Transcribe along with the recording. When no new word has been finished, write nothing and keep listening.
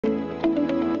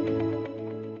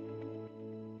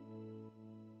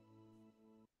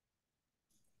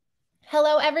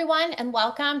Hello, everyone, and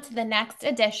welcome to the next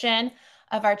edition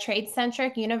of our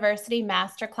TradeCentric University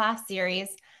Masterclass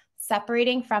series,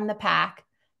 Separating from the Pack,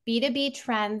 B2B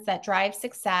Trends that Drive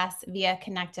Success via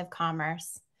Connective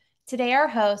Commerce. Today, our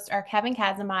hosts are Kevin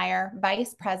Kazenmayer,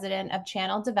 Vice President of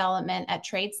Channel Development at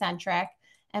TradeCentric,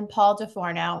 and Paul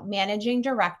DeForno, Managing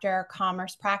Director,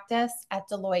 Commerce Practice at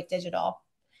Deloitte Digital.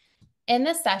 In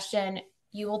this session,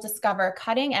 you will discover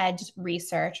cutting-edge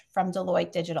research from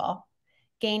Deloitte Digital,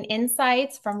 gain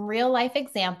insights from real-life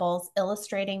examples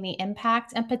illustrating the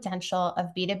impact and potential of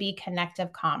B2B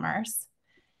connective commerce,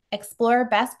 explore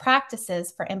best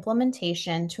practices for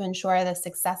implementation to ensure the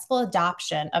successful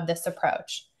adoption of this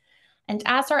approach, and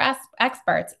ask our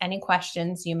experts any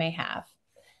questions you may have.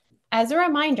 As a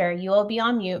reminder, you will be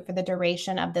on mute for the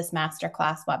duration of this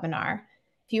masterclass webinar.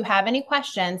 If you have any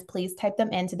questions, please type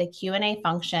them into the Q&A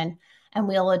function and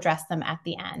we'll address them at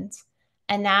the end.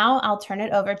 And now I'll turn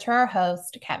it over to our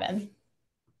host, Kevin.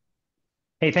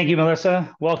 Hey, thank you,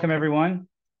 Melissa. Welcome, everyone.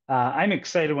 I'm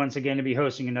excited once again to be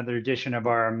hosting another edition of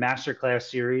our Masterclass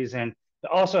series and to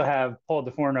also have Paul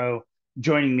DeForno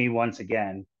joining me once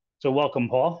again. So welcome,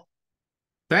 Paul.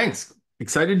 Thanks.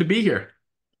 Excited to be here.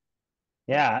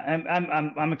 Yeah,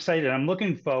 I'm excited. I'm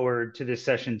looking forward to this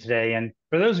session today. And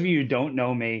for those of you who don't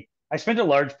know me, I spent a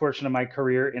large portion of my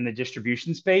career in the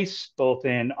distribution space, both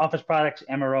in office products,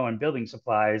 MRO, and building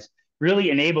supplies, really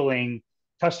enabling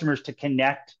customers to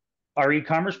connect our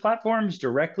e-commerce platforms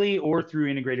directly or through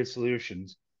integrated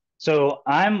solutions. So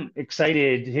I'm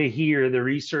excited to hear the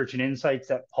research and insights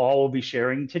that Paul will be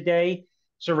sharing today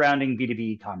surrounding B2B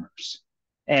e-commerce.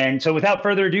 And so without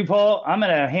further ado, Paul, I'm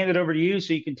going to hand it over to you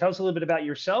so you can tell us a little bit about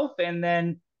yourself, and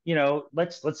then,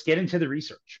 let's get into the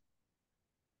research.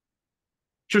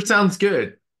 Sure, sounds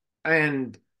good.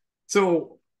 And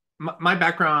so my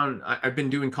background, I've been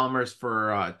doing commerce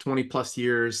for 20 plus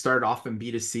years, started off in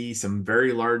B2C, some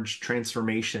very large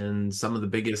transformations, some of the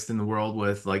biggest in the world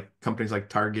with companies like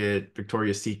Target,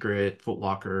 Victoria's Secret, Foot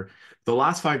Locker. The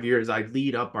last 5 years, I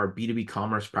lead up our B2B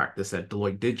commerce practice at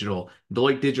Deloitte Digital.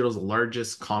 Deloitte Digital is the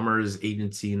largest commerce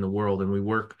agency in the world, and we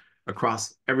work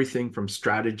across everything from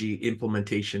strategy,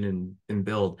 implementation, and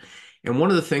build. And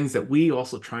one of the things that we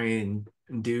also try and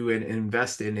do and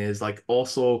invest in is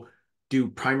also do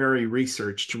primary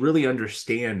research to really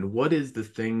understand what is the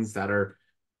things that are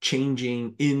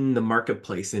changing in the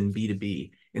marketplace in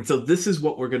B2B. And so this is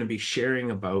what we're going to be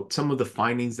sharing about some of the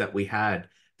findings that we had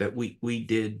that we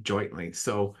did jointly.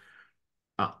 So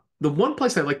the one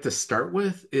place I like to start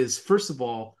with is, first of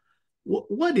all,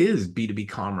 what is B2B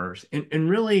commerce? And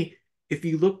really, if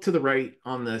you look to the right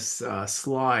on this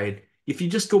slide, if you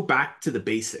just go back to the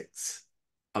basics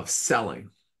of selling,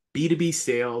 B2B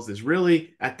sales is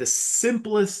really, at the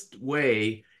simplest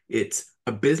way, it's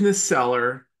a business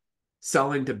seller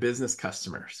selling to business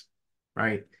customers,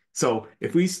 right? So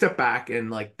if we step back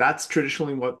and that's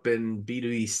traditionally what been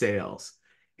B2B sales.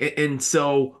 And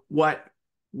so what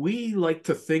we like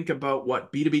to think about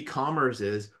what B2B commerce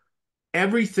is,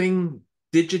 everything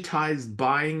digitized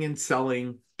buying and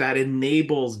selling that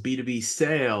enables B2B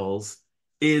sales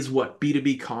is what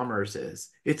B2B commerce is.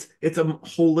 It's a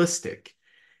holistic.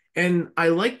 And I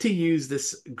like to use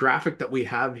this graphic that we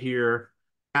have here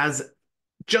as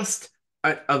just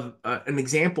an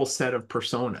example set of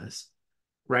personas,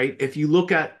 right? If you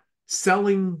look at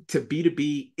selling to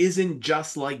B2B isn't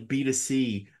just like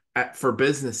B2C for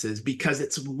businesses, because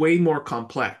it's way more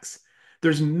complex.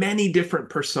 There's many different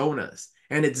personas,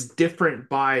 and it's different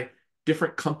by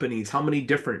different companies, how many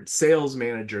different sales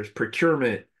managers,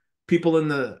 procurement, people in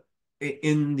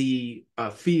the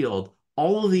field.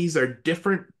 All of these are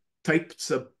different types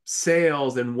of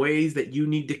sales and ways that you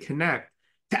need to connect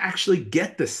to actually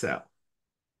get the sale.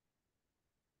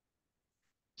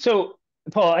 So,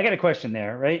 Paul, I got a question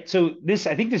there, right? So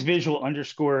I think this visual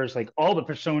underscores all the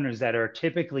personas that are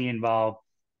typically involved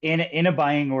in a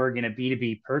buying org in a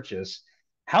B2B purchase.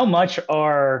 How much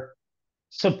are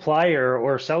supplier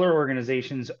or seller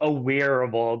organizations aware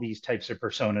of all these types of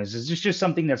personas? Is this just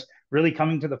something that's really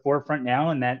coming to the forefront now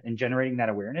and generating that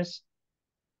awareness?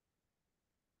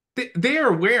 They are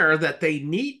aware that they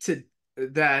need to,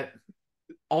 that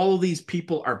all of these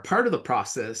people are part of the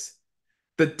process.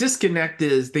 The disconnect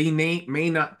is they may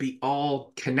not be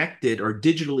all connected or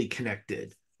digitally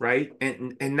connected, right?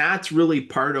 And that's really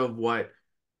part of what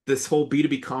this whole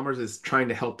B2B commerce is trying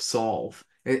to help solve.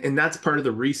 And that's part of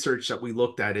the research that we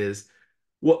looked at is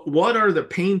what are the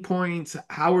pain points?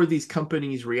 How are these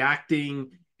companies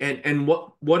reacting? And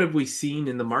what have we seen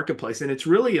in the marketplace? And it's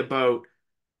really about,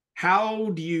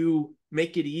 how do you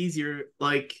make it easier,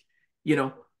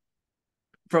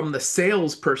 from the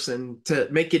salesperson, to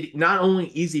make it not only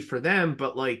easy for them,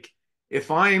 but if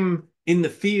I'm in the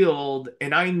field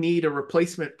and I need a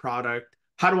replacement product,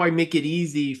 how do I make it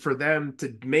easy for them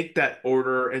to make that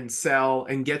order and sell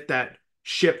and get that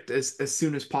shipped as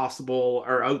soon as possible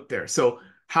or out there? So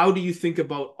how do you think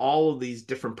about all of these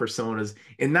different personas?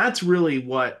 And that's really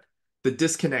what the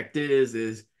disconnect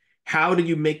is how do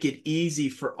you make it easy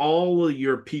for all of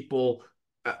your people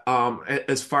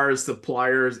as far as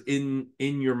suppliers in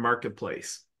your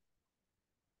marketplace?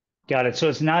 Got it. So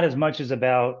it's not as much as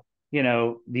about,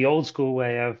 the old school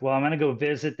way of, well, I'm going to go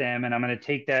visit them and I'm going to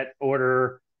take that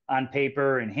order on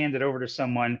paper and hand it over to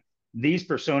someone. These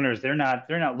personas, they're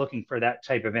not looking for that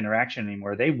type of interaction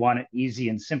anymore. They want it easy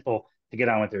and simple to get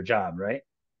on with their job, right?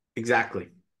 Exactly.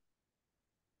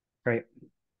 Right.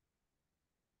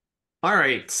 All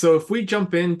right. So if we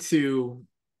jump into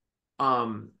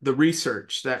the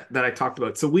research that I talked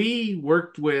about. So we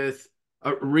worked with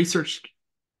research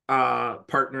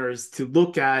partners to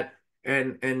look at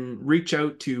and reach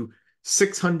out to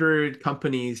 600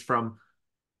 companies from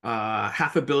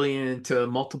half a billion to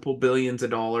multiple billions of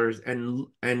dollars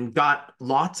and got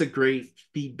lots of great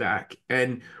feedback.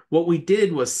 And what we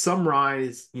did was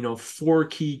summarize, 4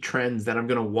 key trends that I'm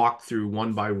going to walk through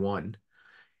one by one.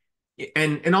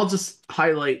 And I'll just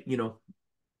highlight,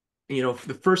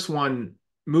 the first one,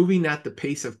 moving at the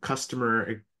pace of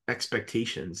customer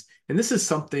expectations. And this is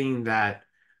something that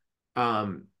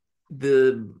um,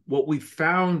 what we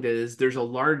found is there's a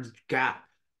large gap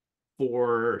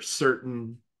for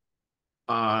certain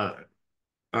uh,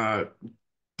 uh,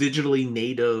 digitally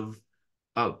native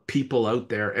people out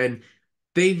there, and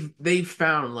they've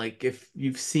found, like, if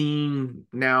you've seen,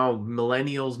 now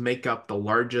millennials make up the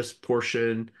largest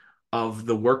portion of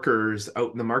the workers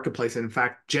out in the marketplace. In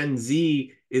fact, Gen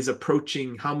Z is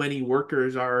approaching how many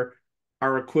workers are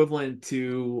equivalent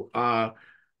to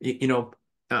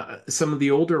some of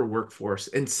the older workforce.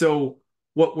 And so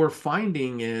what we're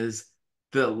finding is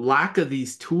the lack of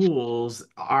these tools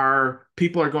are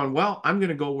people are going, well, I'm going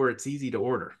to go where it's easy to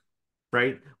order,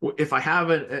 right? If I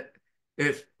haven't,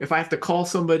 if I have to call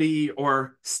somebody,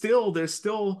 or there's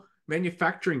still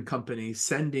manufacturing companies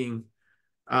sending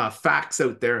fax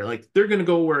out there, like, they're going to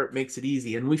go where it makes it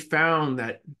easy. And we found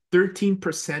that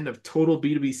 13% of total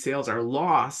B2B sales are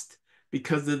lost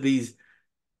because of these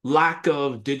lack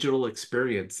of digital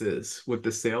experiences with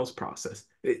the sales process,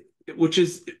 which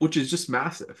is just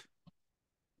massive.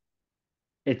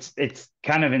 It's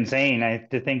kind of insane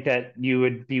to think that you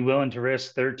would be willing to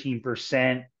risk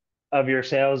 13% of your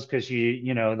sales because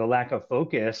the lack of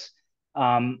focus.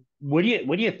 What do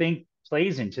you think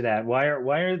plays into that? Why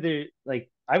are the, like,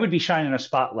 I would be shining a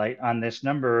spotlight on this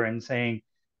number and saying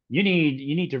you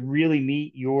need to really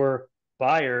meet your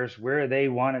buyers where they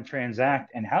want to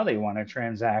transact and how they want to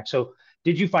transact. So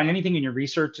did you find anything in your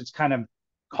research that's kind of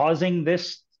causing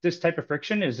this type of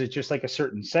friction? Is it just like a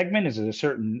certain segment? Is it a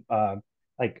certain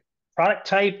like product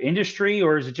type, industry,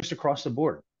 or is it just across the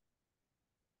board?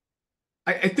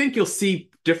 I think you'll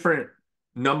see different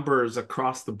numbers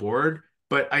across the board,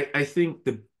 but I think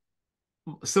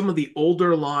some of the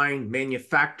older line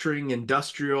manufacturing,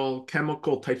 industrial,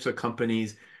 chemical types of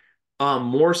companies,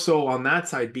 more so on that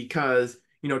side, because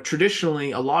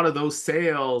traditionally a lot of those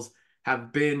sales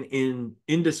have been in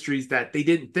industries that they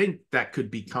didn't think that could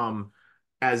become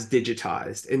as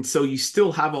digitized. And so you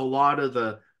still have a lot of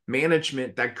the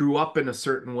management that grew up in a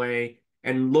certain way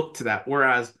and looked to that,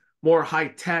 whereas more high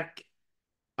tech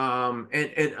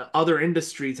and other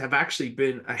industries have actually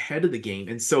been ahead of the game.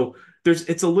 And so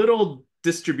it's a little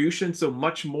distribution, so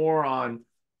much more on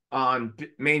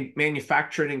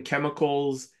manufacturing and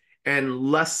chemicals, and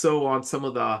less so on some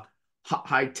of the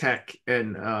high tech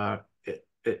and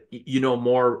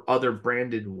more other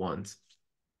branded ones.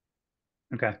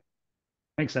 Okay,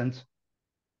 makes sense.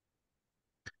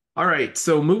 All right,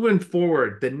 so moving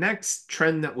forward, the next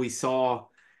trend that we saw,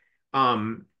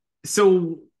 um,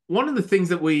 so one of the things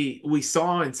that we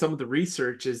saw in some of the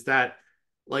research is that,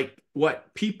 like,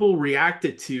 what people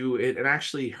reacted to it and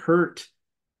actually hurt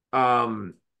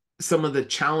um, some of the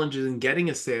challenges in getting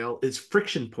a sale is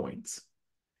friction points.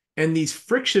 And these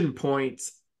friction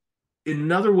points,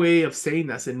 another way of saying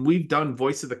this, and we've done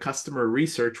voice of the customer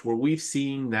research where we've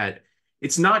seen that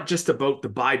it's not just about the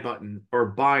buy button or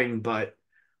buying, but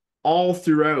all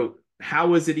throughout,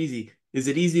 how is it easy? Is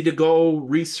it easy to go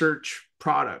research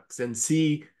products and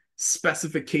see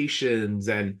specifications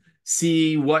and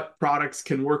see what products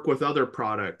can work with other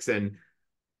products, and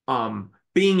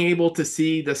being able to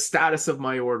see the status of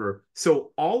my order?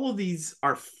 So all of these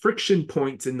are friction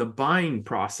points in the buying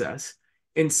process.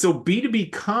 And so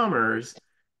B2B commerce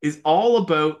is all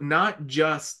about not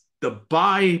just the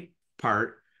buy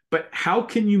part, but how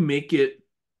can you make it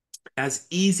as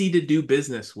easy to do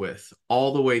business with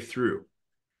all the way through.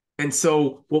 And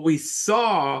so what we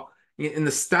saw in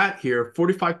the stat here,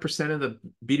 45% of the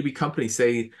B2B companies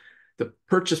say the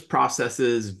purchase process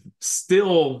is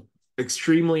still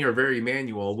extremely or very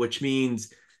manual, which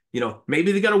means,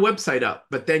 maybe they got a website up,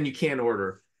 but then you can't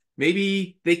order.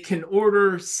 Maybe they can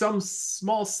order some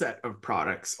small set of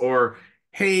products, or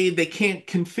hey, they can't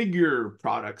configure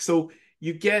products. So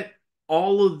you get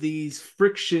all of these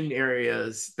friction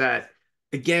areas that,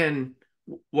 again,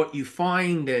 what you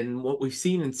find and what we've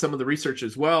seen in some of the research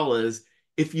as well is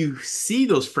if you see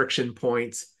those friction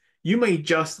points, you may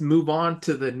just move on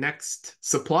to the next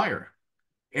supplier.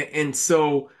 And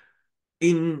so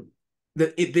in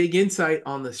the big insight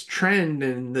on this trend,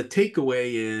 and the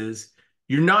takeaway is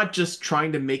you're not just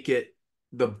trying to make it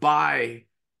the buy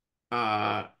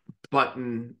uh,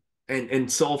 button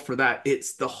and solve for that.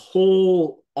 It's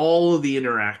all of the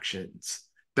interactions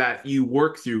that you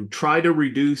work through. Try to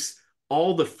reduce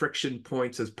all the friction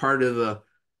points as part of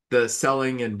the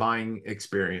selling and buying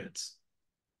experience.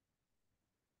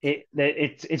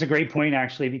 It's a great point,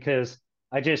 actually, because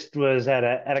I just was at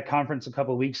a conference a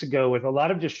couple of weeks ago with a lot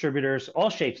of distributors, all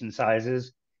shapes and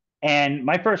sizes. And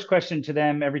my first question to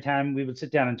them every time we would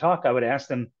sit down and talk, I would ask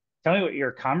them, tell me what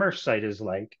your commerce site is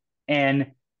like.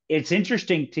 And it's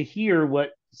interesting to hear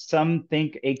what some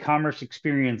think a commerce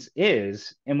experience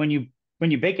is. And when you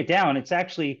break it down, it's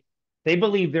actually they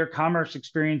believe their commerce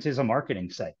experience is a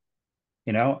marketing site.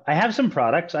 I have some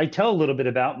products. I tell a little bit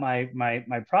about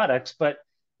my products, but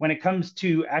when it comes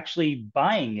to actually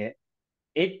buying it,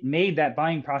 it made that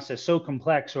buying process so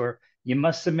complex, or you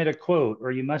must submit a quote,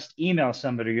 or you must email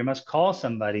somebody, or you must call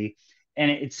somebody. And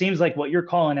it seems like what you're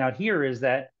calling out here is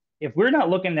that if we're not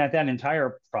looking at that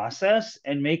entire process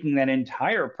and making that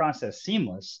entire process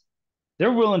seamless,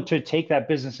 they're willing to take that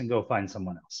business and go find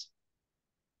someone else.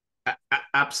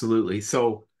 Absolutely.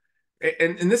 So,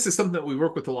 and this is something that we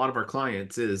work with a lot of our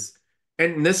clients is,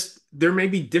 and this, there may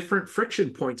be different friction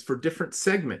points for different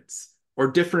segments or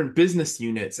different business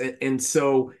units. And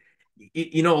so,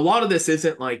 a lot of this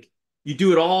isn't like you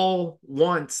do it all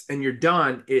once and you're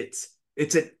done. It's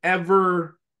an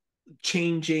ever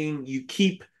changing, you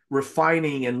keep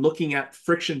refining and looking at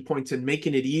friction points and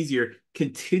making it easier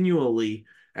continually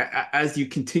as you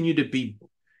continue to be,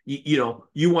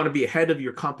 you want to be ahead of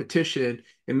your competition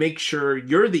and make sure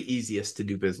you're the easiest to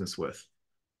do business with.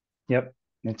 Yep.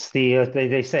 It's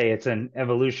they say it's an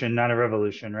evolution, not a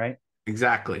revolution, right?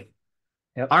 Exactly.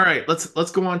 Yep. All right,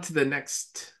 let's go on to the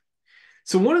next.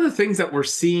 So one of the things that we're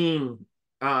seeing,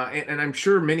 and I'm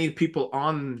sure many people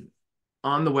on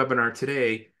the webinar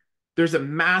today, there's a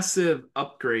massive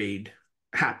upgrade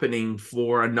happening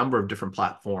for a number of different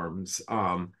platforms.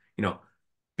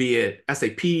 Be it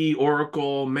SAP,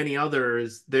 Oracle, many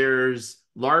others, there's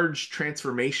large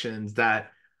transformations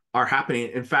that are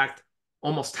happening. In fact,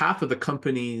 almost half of the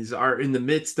companies are in the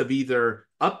midst of either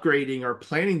upgrading or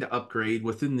planning to upgrade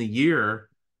within the year.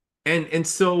 And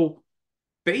so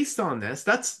based on this,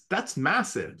 that's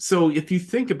massive. So if you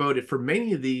think about it, for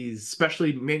many of these,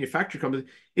 especially manufacturing companies,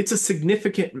 it's a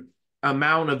significant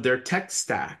amount of their tech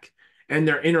stack and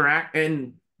their interact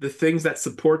and the things that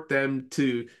support them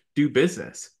to do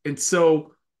business. And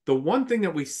so the one thing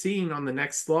that we've seen on the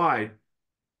next slide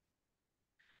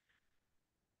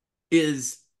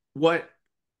is what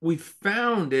we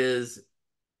found is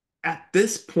at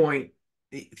this point,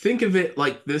 think of it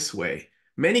like this way.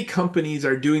 Many companies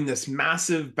are doing this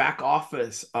massive back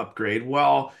office upgrade.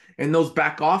 Well, and those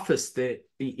back office that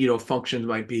functions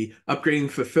might be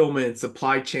upgrading fulfillment,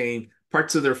 supply chain,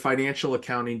 parts of their financial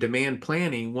accounting, demand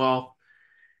planning. Well,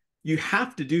 you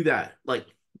have to do that. Like,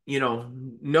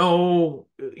 no,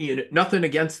 nothing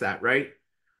against that, right?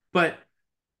 But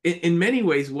in many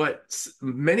ways, what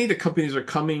many of the companies are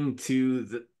coming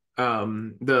to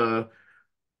the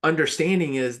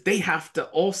understanding is they have to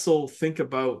also think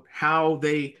about how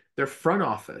their front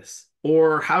office,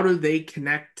 or how do they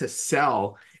connect to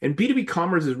sell. And B2B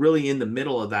commerce is really in the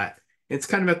middle of that. It's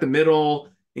kind of at the middle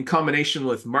in combination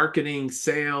with marketing,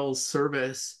 sales,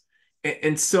 service.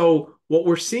 And so what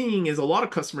we're seeing is a lot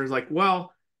of customers like,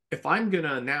 well, if I'm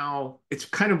gonna now, it's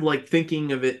kind of like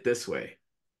thinking of it this way.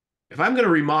 If I'm gonna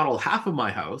remodel half of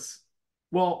my house,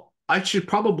 well, I should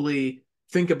probably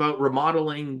think about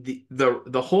remodeling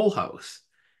the whole house.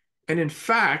 And in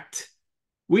fact,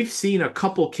 we've seen a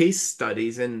couple case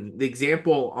studies, and the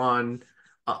example on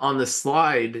the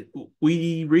slide,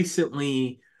 we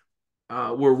recently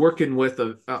were working with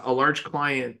a large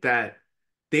client that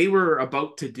they were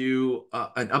about to do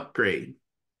an upgrade,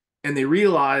 and they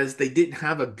realized they didn't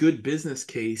have a good business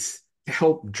case to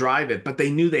help drive it, but they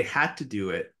knew they had to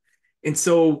do it. And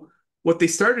so what they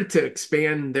started to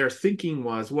expand their thinking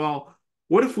was, well,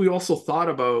 what if we also thought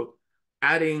about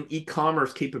adding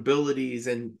e-commerce capabilities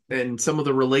and some of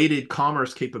the related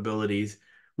commerce capabilities?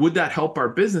 Would that help our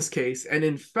business case? And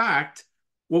in fact,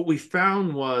 what we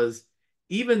found was,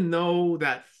 even though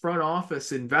that front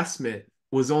office investment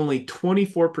was only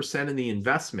 24% of the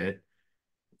investment,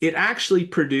 it actually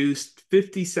produced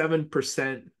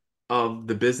 57% of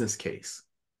the business case.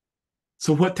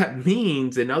 So what that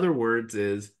means, in other words,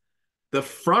 is the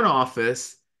front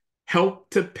office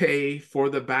helped to pay for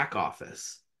the back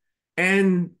office.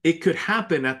 And it could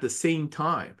happen at the same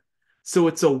time. So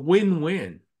it's a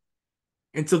win-win.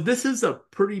 And so this is a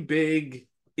pretty big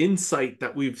insight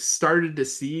that we've started to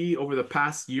see over the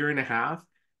past year and a half,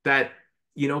 that,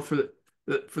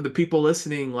 for the people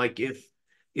listening, like,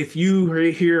 if you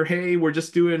hear, hey, we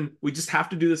just have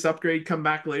to do this upgrade, come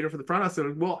back later for the front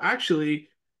office. Well, actually,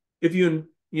 if you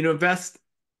invest,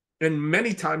 and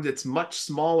many times it's much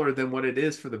smaller than what it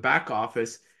is for the back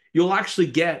office, you'll actually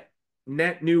get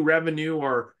net new revenue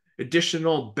or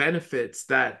additional benefits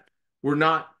that were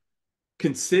not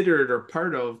considered or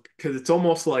part of, because it's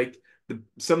almost like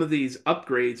some of these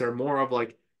upgrades are more of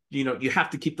like, you have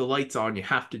to keep the lights on, you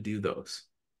have to do those.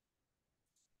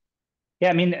 Yeah,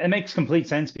 I mean, it makes complete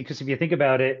sense, because if you think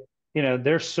about it,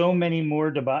 there's so many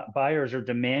more buyers are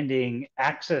demanding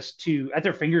access to, at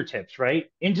their fingertips, right?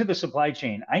 Into the supply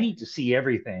chain. I need to see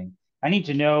everything. I need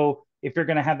to know if you're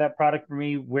going to have that product for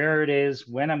me, where it is,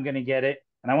 when I'm going to get it,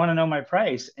 and I want to know my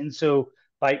price. And so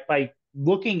by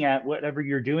looking at whatever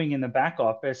you're doing in the back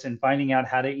office and finding out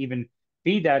how to even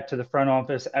feed that to the front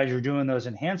office as you're doing those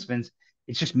enhancements,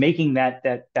 it's just making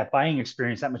that buying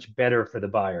experience that much better for the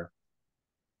buyer.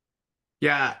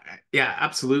 Yeah, yeah,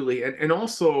 absolutely. And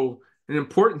also an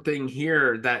important thing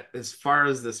here, that as far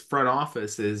as this front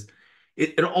office is,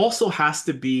 it also has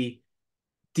to be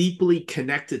deeply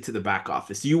connected to the back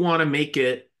office. You want to make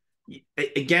it,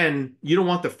 again, you don't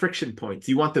want the friction points.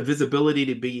 You want the visibility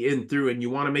to be in through, and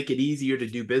you want to make it easier to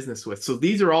do business with. So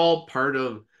these are all part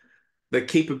of the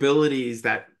capabilities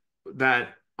that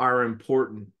are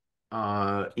important,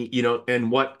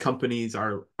 and what companies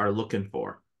are looking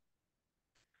for.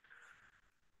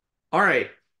 All right.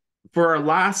 For our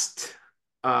last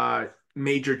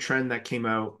major trend that came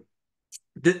out,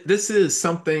 this is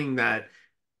something that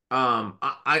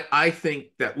I think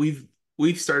that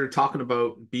we've started talking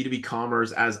about B2B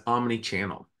commerce as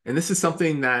omni-channel. And this is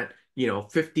something that,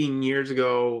 15 years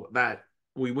ago that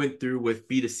we went through with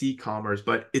B2C commerce,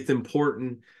 but it's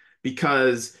important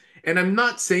because, and I'm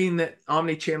not saying that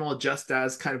omni-channel just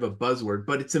as kind of a buzzword,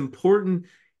 but it's important.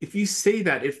 If you say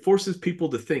that, it forces people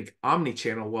to think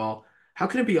omni-channel. Well, how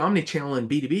can it be omni-channel in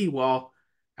B2B? Well,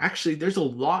 actually, there's a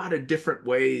lot of different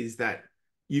ways that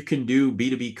you can do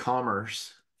B2B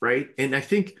commerce, right? And I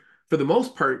think for the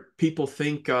most part, people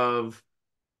think of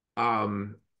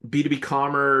B2B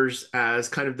commerce as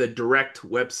kind of the direct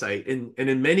website. And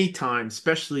in many times,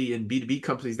 especially in B2B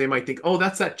companies, they might think, oh,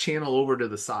 that's that channel over to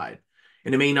the side.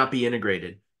 And it may not be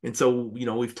integrated. And so,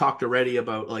 we've talked already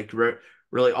about, like,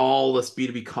 really all this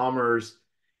B2B commerce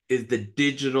is the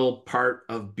digital part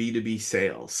of B2B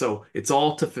sales. So it's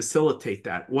all to facilitate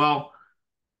that. Well,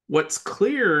 what's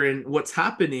clear and what's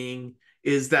happening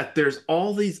is that there's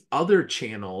all these other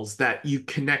channels that you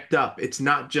connect up. It's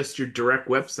not just your direct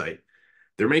website.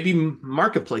 There may be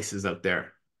marketplaces out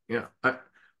there.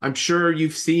 I'm sure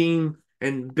you've seen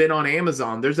and been on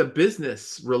Amazon. There's a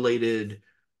business related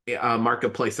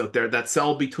marketplace out there that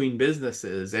sell between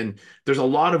businesses, and there's a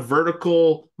lot of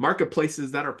vertical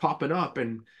marketplaces that are popping up,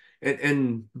 and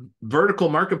vertical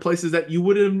marketplaces that you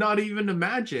would have not even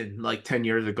imagined like 10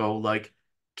 years ago, like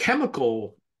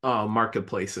chemical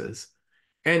marketplaces.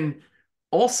 And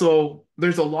also,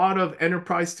 there's a lot of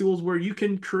enterprise tools where you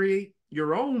can create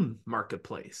your own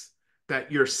marketplace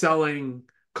that you're selling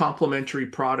complementary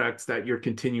products that you're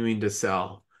continuing to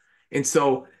sell. And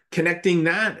so connecting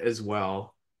that as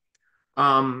well.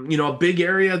 A big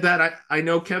area that I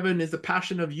know, Kevin, is the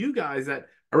passion of you guys, that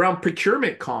around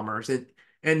procurement commerce.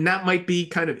 And that might be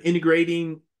kind of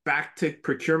integrating back to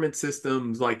procurement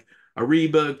systems like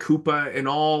Ariba, Coupa, and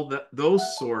all those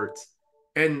sorts.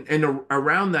 And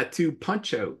around that too,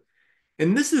 Punch Out.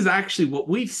 And this is actually what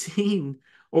we've seen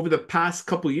over the past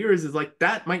couple of years, is like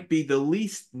that might be the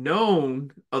least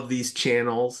known of these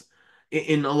channels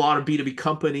in a lot of B2B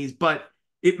companies, but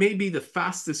it may be the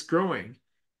fastest growing.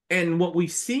 And what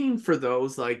we've seen for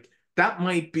those, like, that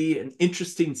might be an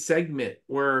interesting segment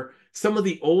where some of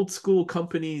the old school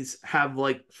companies have,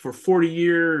 like, for 40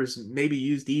 years maybe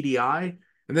used EDI. And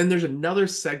then there's another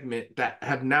segment that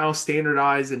have now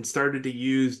standardized and started to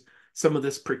use some of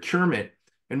this procurement.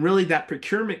 And really that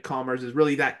procurement commerce is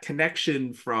really that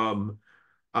connection from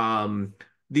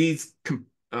these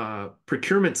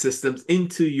procurement systems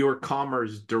into your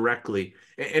commerce directly.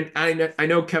 And I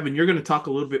know, Kevin, you're going to talk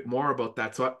a little bit more about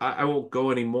that, so I won't go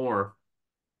anymore.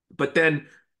 But then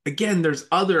again, there's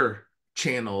other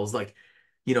channels like,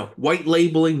 white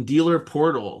labeling dealer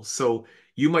portals. So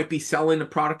you might be selling a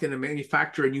product in a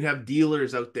manufacturer and you have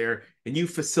dealers out there and you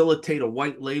facilitate a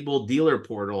white label dealer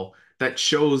portal that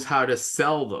shows how to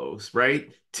sell those,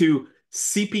 right? To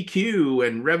CPQ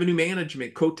and revenue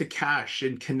management, quote to cash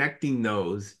and connecting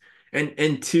those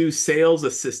and to sales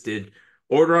assisted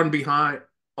order on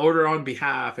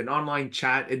behalf and online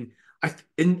chat. And I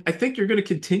think you're going to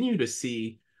continue to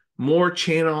see more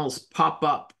channels pop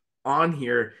up on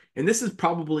here. And this is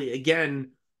probably,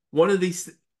 again, one of these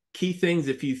key things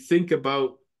if you think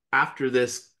about after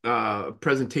this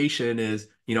presentation is,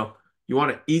 you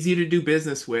want it easy to do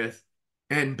business with,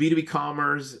 and B2B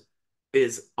commerce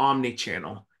is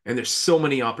omni-channel. And there's so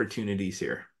many opportunities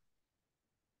here.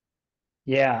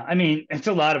 Yeah, I mean, it's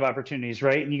a lot of opportunities,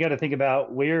 right? And you got to think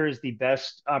about where is the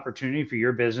best opportunity for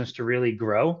your business to really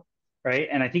grow, right?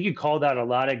 And I think you called out a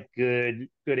lot of good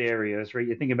areas, right?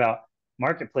 You think about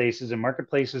marketplaces, and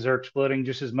marketplaces are exploding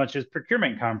just as much as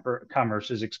procurement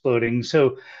commerce is exploding.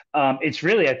 So it's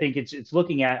really, I think it's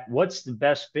looking at what's the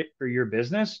best fit for your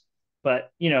business.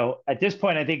 But at this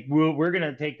point, I think we're going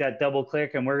to take that double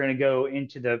click and we're going to go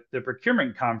into the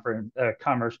procurement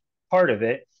commerce part of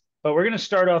it. But we're going to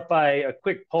start off by a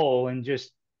quick poll and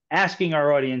just asking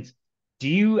our audience, do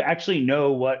you actually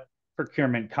know what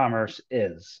procurement commerce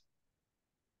is?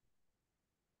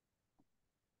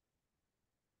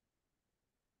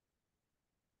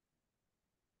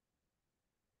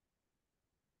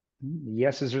 The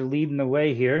yeses are leading the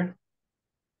way here.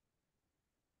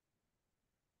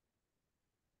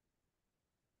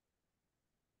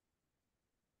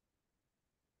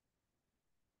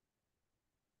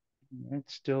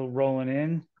 It's still rolling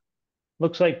in.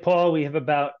 Looks like, Paul, we have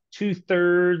about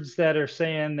 2/3 that are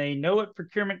saying they know what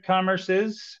procurement commerce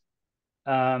is.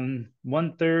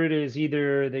 1/3 is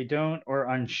either they don't or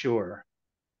unsure.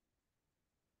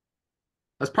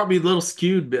 That's probably a little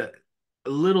skewed, but a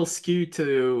little skewed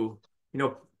to,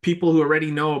 people who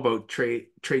already know about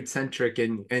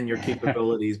TradeCentric and your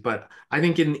capabilities. But I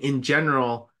think in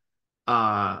general,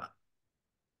 uh,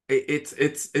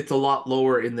 it's a lot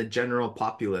lower in the general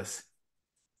populace.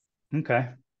 Okay.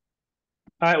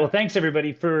 All right. Well, thanks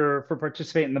everybody for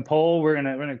participating in the poll. We're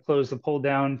gonna close the poll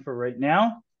down for right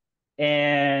now,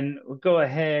 and we'll go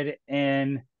ahead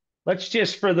and let's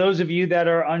just, for those of you that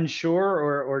are unsure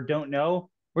or don't know,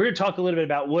 we're gonna talk a little bit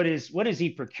about what is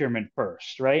e-procurement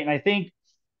first, right? And I think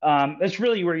that's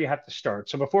really where you have to start.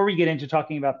 So before we get into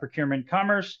talking about procurement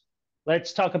commerce,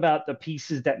 let's talk about the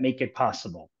pieces that make it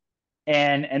possible.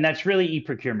 And that's really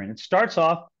e-procurement. It starts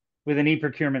off with an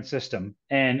e-procurement system.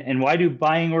 And why do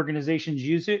buying organizations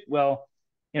use it? Well,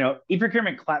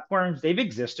 e-procurement platforms, they've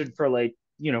existed for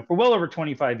for well over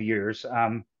 25 years.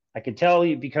 I can tell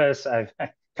you because I've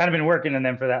kind of been working in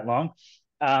them for that long.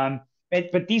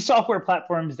 But these software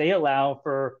platforms, they allow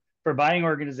for buying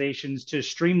organizations to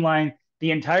streamline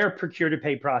the entire procure to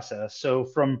pay process. So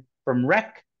from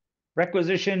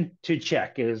requisition to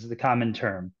check is the common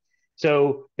term.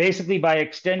 So basically, by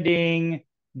extending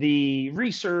the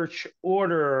research,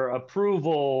 order,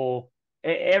 approval,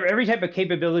 every type of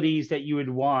capabilities that you would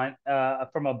want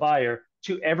from a buyer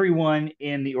to everyone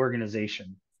in the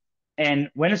organization. And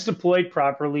when it's deployed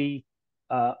properly,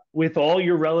 with all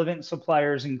your relevant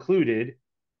suppliers included,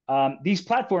 these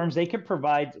platforms, they can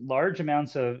provide large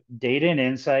amounts of data and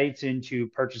insights into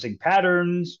purchasing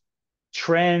patterns,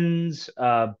 trends,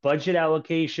 budget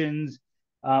allocations,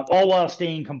 all while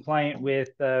staying compliant with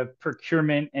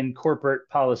procurement and corporate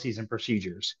policies and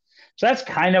procedures. So that's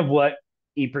kind of what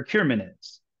e-procurement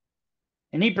is.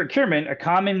 And e-procurement, a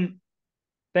common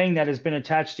thing that has been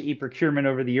attached to e-procurement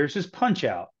over the years is punch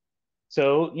out.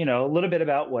 So, a little bit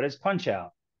about what is punch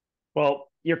out.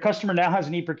 Well, your customer now has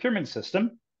an e-procurement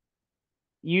system.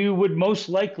 You would most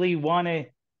likely want to,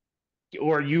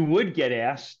 or you would get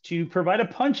asked to provide a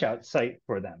punch out site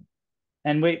for them.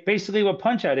 And basically what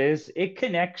punch out is, it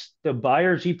connects the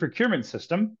buyer's e-procurement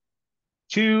system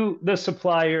to the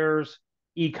supplier's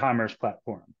e-commerce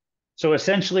platform. So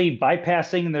essentially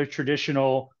bypassing their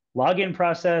traditional login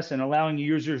process and allowing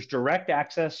users direct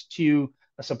access to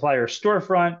a supplier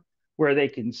storefront where they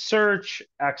can search,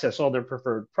 access all their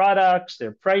preferred products,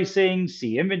 their pricing,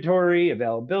 see inventory,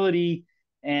 availability,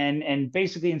 and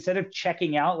basically instead of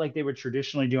checking out like they would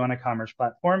traditionally do on a commerce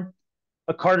platform,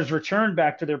 a cart is returned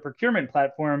back to their procurement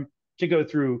platform to go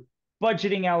through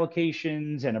budgeting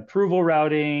allocations and approval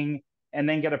routing and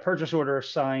then get a purchase order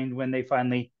assigned when they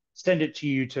finally send it to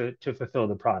you to fulfill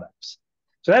the products.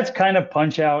 So that's kind of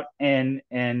punch out and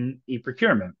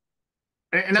e-procurement.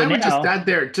 And So I would just now, add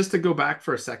there, just to go back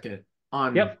for a second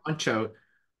on yep, punch out,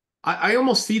 I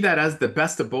almost see that as the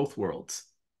best of both worlds,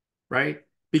 right?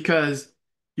 Because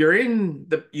you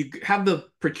have the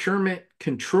procurement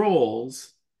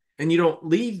controls and you don't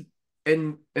leave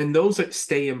and those that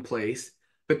stay in place,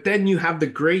 but then you have the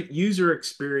great user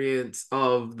experience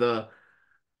of the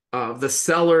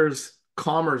seller's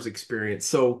commerce experience.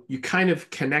 So you kind of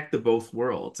connect the both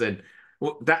worlds. And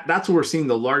that's what we're seeing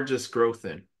the largest growth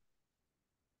in.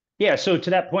 yeah. So to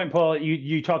that point, Paul,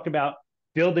 you talked about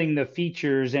building the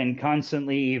features and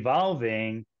constantly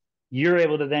evolving. You're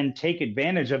able to then take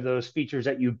advantage of those features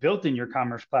that you built in your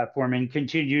commerce platform and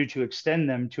continue to extend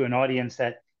them to an audience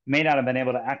that may not have been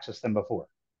able to access them before.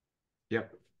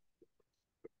 Yep.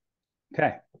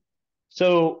 Okay.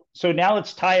 So now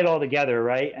let's tie it all together,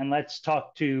 right? And let's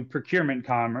talk to procurement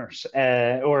commerce,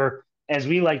 or as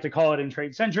we like to call it in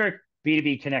TradeCentric,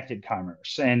 B2B connected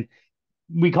commerce. And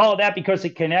we call it that because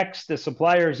it connects the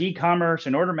supplier's e-commerce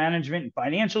and order management and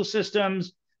financial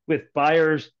systems with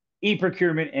buyers'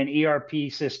 e-procurement and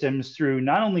ERP systems through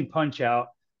not only punch out,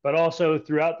 but also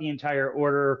throughout the entire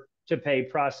order to pay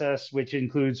process, which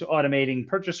includes automating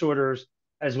purchase orders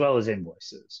as well as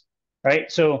invoices,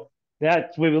 right? So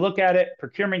that's the way we look at it.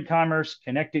 Procurement commerce,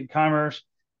 connected commerce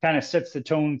kind of sets the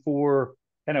tone for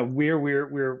kind of where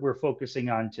we're focusing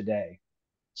on today.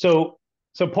 So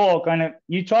Paul, kind of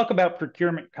you talk about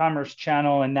procurement commerce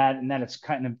channel and that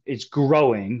it's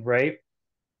growing, right?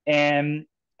 And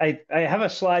I have a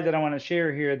slide that I want to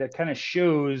share here that kind of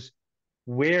shows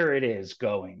where it is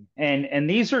going. And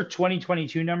these are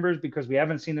 2022 numbers because we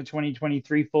haven't seen the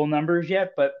 2023 full numbers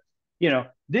yet, but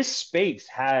this space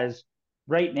has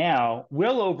right now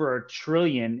well over $1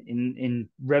 trillion in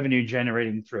revenue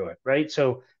generating through it, right?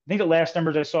 So I think the last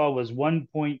numbers I saw was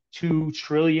 1.2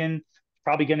 trillion,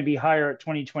 probably going to be higher at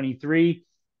 2023.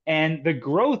 And the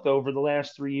growth over the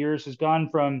last 3 years has gone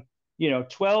from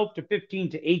 12 to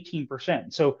 15 to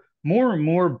 18%. So more and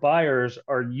more buyers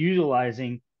are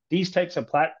utilizing these types of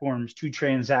platforms to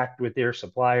transact with their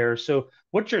suppliers. So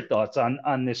what's your thoughts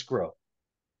on this growth?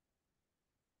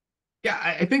 Yeah,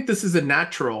 I think this is a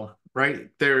natural, right?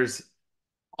 There's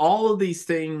all of these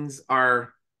things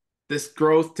are this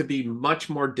growth to be much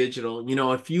more digital.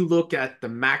 If you look at the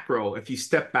macro, if you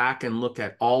step back and look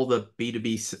at all the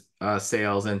B2B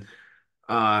sales and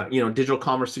Digital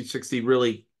Commerce 360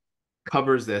 really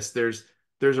covers this. There's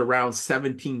around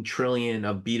 17 trillion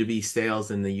of B2B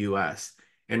sales in the US.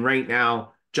 And right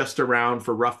now, just around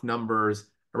for rough numbers,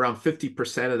 around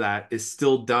 50% of that is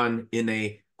still done in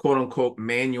a quote unquote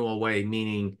manual way,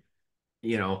 meaning,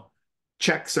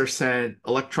 checks are sent,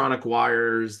 electronic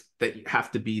wires that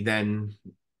have to be then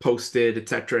posted, et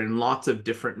cetera, in lots of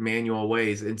different manual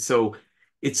ways. And so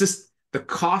it's just the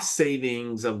cost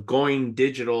savings of going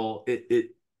digital,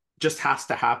 it just has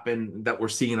to happen that we're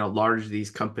seeing at large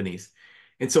these companies.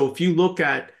 And so if you look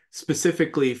at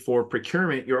specifically for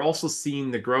procurement, you're also seeing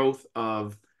the growth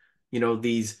of,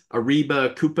 these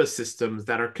Ariba Coupa systems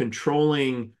that are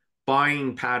controlling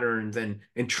buying patterns and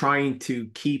trying to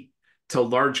keep to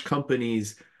large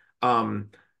companies,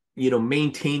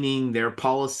 maintaining their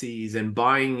policies and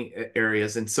buying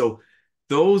areas. And so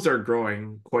those are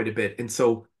growing quite a bit. And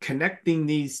so connecting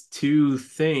these two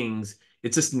things,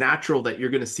 it's just natural that you're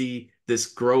going to see this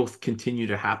growth continue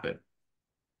to happen.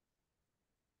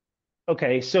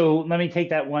 Okay, so let me take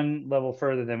that one level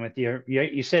further then with you.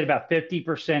 You said about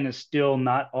 50% is still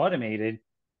not automated.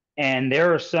 And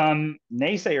there are some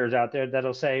naysayers out there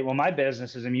that'll say, well, my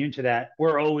business is immune to that.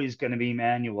 We're always going to be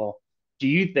manual. Do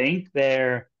you think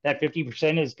that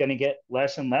 50% is going to get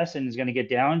less and less and is going to get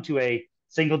down to a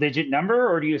single digit number?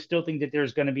 Or do you still think that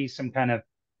there's going to be some kind of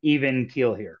even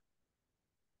keel here?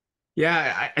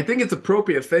 Yeah, I think it's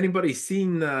appropriate. If anybody's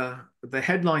seen the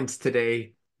headlines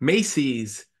today,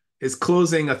 Macy's is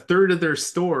closing a third of their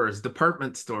stores,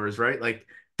 department stores, right? Like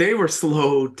they were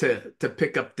slow to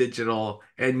pick up digital,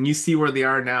 and you see where they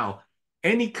are now.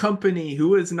 Any company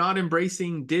who is not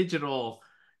embracing digital,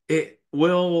 it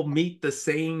will meet the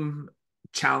same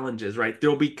challenges, right?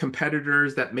 There'll be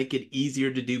competitors that make it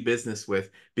easier to do business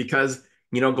with because,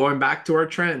 going back to our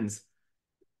trends,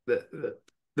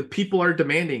 the people are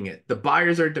demanding it, the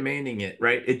buyers are demanding it,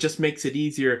 right? It just makes it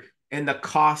easier, and the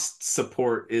cost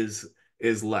support is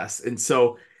less. And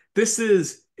so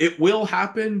it will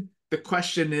happen. The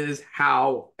question is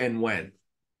how and when.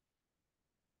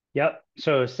 Yep.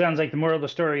 So it sounds like the moral of the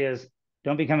story is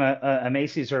don't become a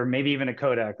Macy's or maybe even a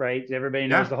Kodak, right? Everybody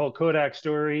knows Yeah. the whole Kodak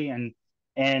story, and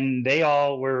and they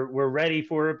all were ready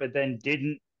for it, but then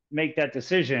didn't make that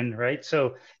decision, right?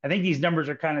 So I think these numbers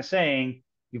are kind of saying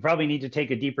you probably need to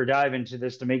take a deeper dive into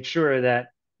this to make sure that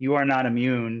you are not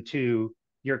immune to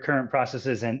your current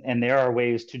processes, and there are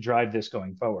ways to drive this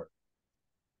going forward.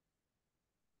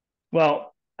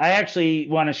 Well, I actually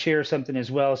want to share something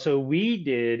as well. So we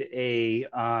did a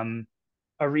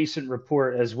recent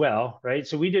report as well, right?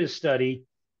 So we did a study,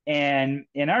 and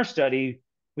in our study,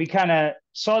 we kind of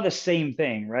saw the same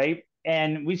thing, right?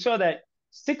 And we saw that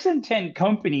 6 in 10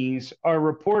 companies are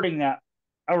reporting that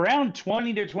around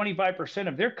 20 to 25%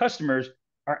 of their customers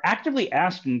are actively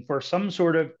asking for some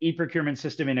sort of e-procurement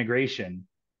system integration,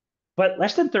 but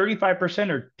less than 35%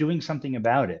 are doing something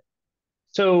about it.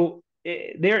 So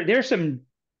there's some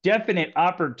definite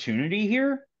opportunity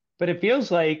here, but it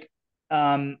feels like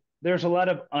there's a lot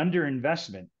of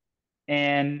underinvestment,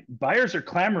 and buyers are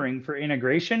clamoring for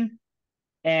integration,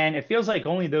 and it feels like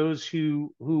only those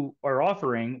who are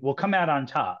offering will come out on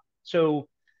top. So,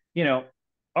 you know,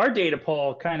 our data,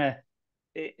 Paul,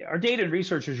 our data and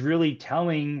research is really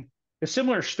telling a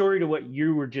similar story to what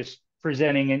you were just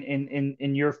presenting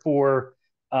in your four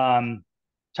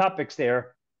topics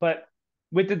there. But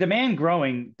with the demand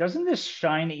growing, doesn't this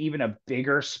shine even a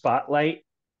bigger spotlight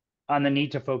on the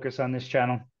need to focus on this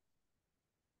channel?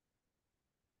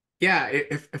 Yeah,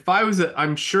 if I was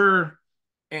I'm sure,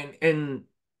 and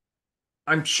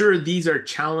I'm sure these are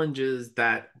challenges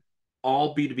that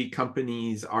all B2B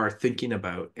companies are thinking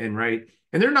about, and right,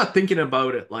 and they're not thinking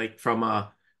about it like from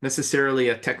a necessarily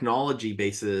a technology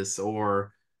basis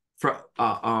or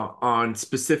on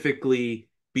specifically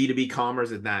B2B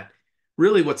commerce, and that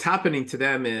really what's happening to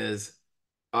them is,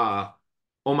 uh,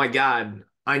 oh my God,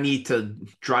 I need to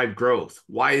drive growth.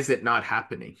 Why is it not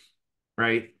happening?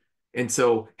 Right? And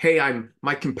so, hey,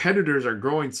 my competitors are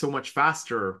growing so much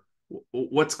faster.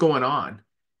 What's going on?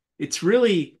 It's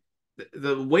really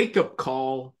the wake up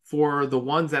call for the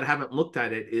ones that haven't looked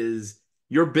at it is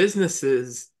your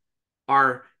businesses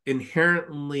are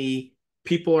inherently,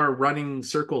 people are running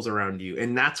circles around you.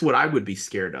 And that's what I would be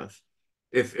scared of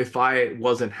if I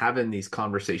wasn't having these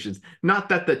conversations. Not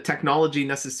that the technology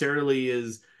necessarily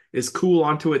is cool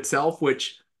onto itself,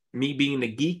 which me being a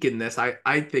geek in this,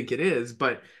 I think it is,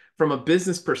 but from a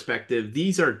business perspective,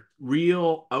 these are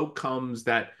real outcomes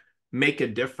that make a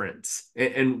difference,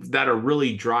 and that are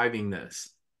really driving this.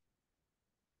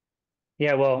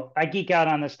 Yeah, well, I geek out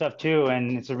on this stuff too,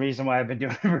 and it's a reason why I've been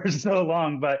doing it for so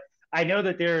long. But I know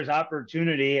that there's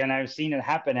opportunity, and I've seen it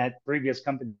happen at previous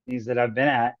companies that I've been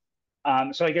at.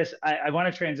 So I guess I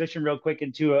want to transition real quick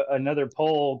into another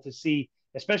poll to see,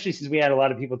 especially since we had a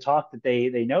lot of people talk that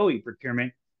they know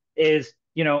e-procurement, is,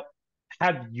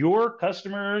 have your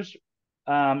customers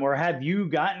or have you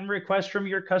gotten requests from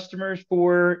your customers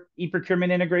for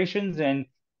e-procurement integrations? And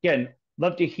again,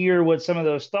 love to hear what some of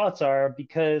those thoughts are,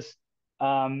 because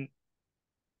um,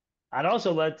 I'd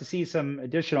also like to see some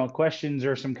additional questions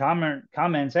or some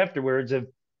comments afterwards of,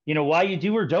 why you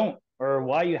do or don't, or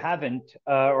why you haven't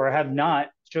or have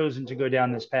not chosen to go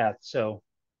down this path. So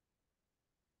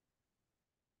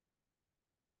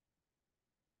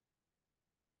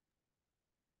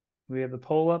we have the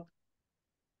poll up.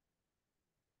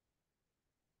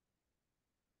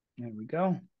 There we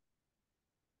go.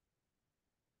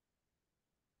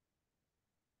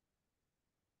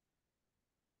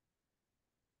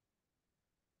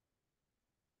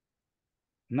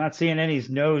 I'm not seeing any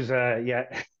no's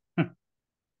yet. I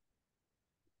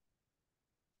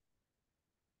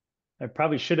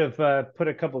probably should have put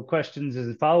a couple of questions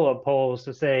as follow-up polls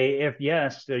to say, if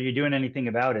yes, are you doing anything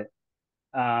about it?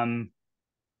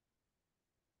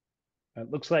 It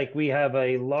looks like we have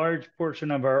a large portion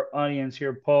of our audience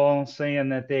here, Paul, saying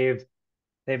that they've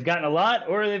gotten a lot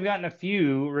or they've gotten a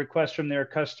few requests from their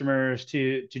customers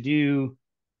to do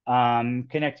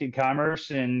connected commerce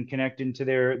and connect into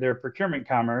their procurement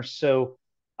commerce. So,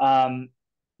 um,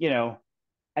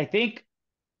 I think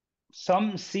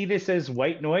some see this as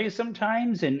white noise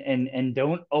sometimes, and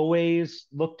don't always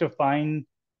look to find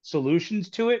solutions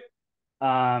to it.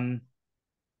 Um,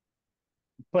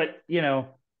 but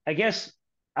I guess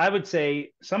I would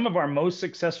say some of our most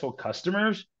successful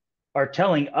customers are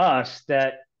telling us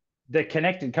that the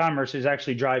connected commerce is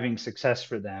actually driving success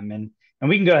for them. And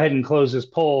we can go ahead and close this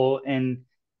poll. And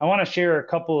I want to share a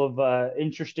couple of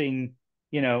interesting,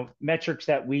 metrics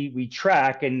that we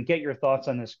track, and get your thoughts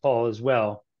on this, poll as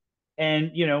well.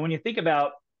 And when you think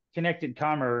about connected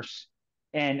commerce,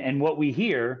 and what we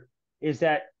hear is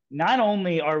that not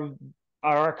only are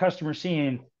our customers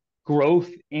seeing growth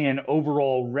in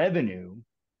overall revenue,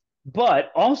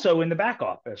 but also in the back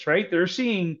office, right? They're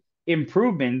seeing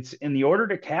improvements in the order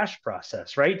to cash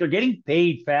process, right? They're getting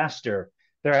paid faster.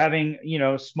 They're having,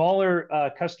 smaller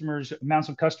amounts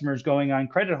of customers going on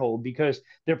credit hold because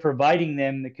they're providing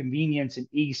them the convenience and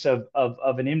ease of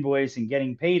an invoice and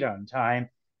getting paid on time.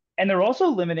 And they're also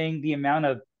limiting the amount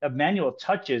of manual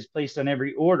touches placed on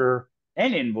every order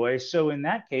and invoice. So in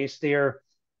that case, they're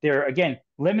again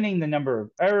limiting the number of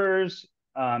errors,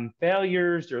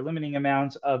 failures. They're limiting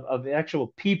amounts of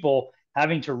actual people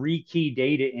having to rekey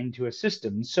data into a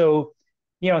system. So,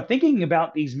 thinking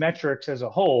about these metrics as a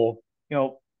whole,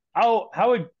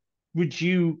 how would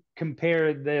you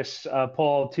compare this,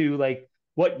 Paul, to like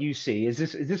what you see? Is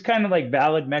this kind of like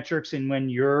valid metrics in when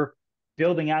you're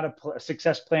building out a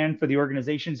success plan for the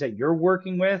organizations that you're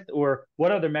working with, or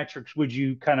what other metrics would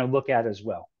you kind of look at as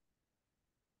well?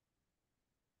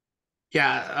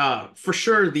 Yeah, for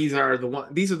sure. These are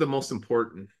the most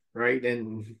important, right?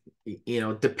 And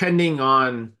depending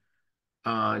on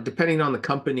the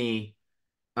company,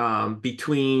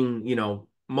 between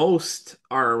most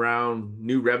are around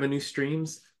new revenue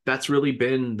streams. That's really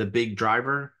been the big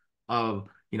driver of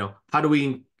how do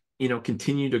we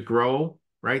continue to grow,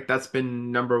 right? That's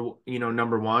been number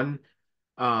one.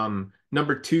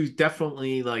 Number two,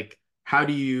 definitely like how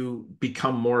do you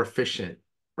become more efficient,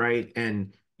 right?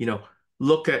 And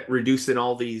look at reducing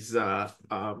all these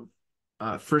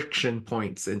friction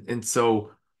points, and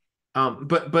so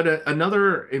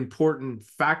another important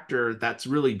factor that's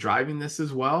really driving this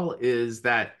as well is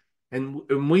that, and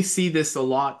we see this a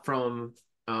lot from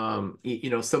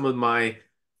some of my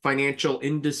financial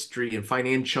industry and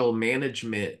financial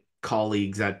management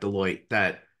colleagues at Deloitte,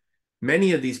 that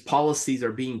many of these policies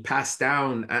are being passed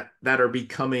down that are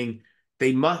becoming,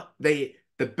 the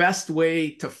best way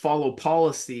to follow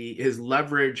policy is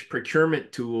leverage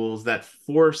procurement tools that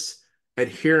force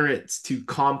adherence to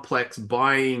complex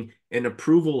buying and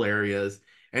approval areas.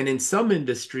 And in some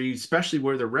industries, especially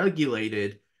where they're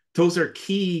regulated, those are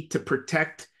key to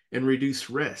protect and reduce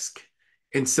risk.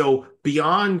 And so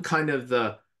beyond kind of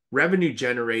the revenue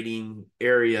generating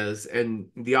areas and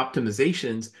the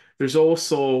optimizations, there's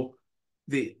also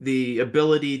the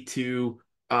ability to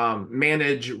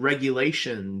manage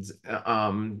regulations,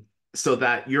 so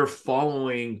that you're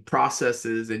following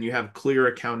processes and you have clear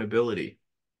accountability.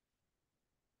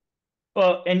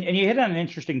 Well, and you hit on an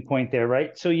interesting point there,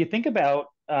 right? So you think about,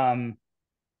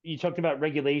 you talked about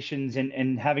regulations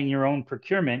and having your own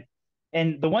procurement.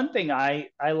 And the one thing I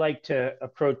like to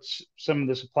approach some of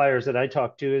the suppliers that I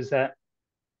talk to is that,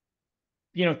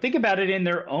 think about it in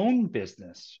their own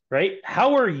business, right?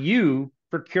 How are you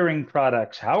procuring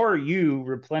products? How are you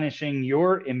replenishing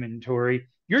your inventory?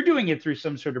 You're doing it through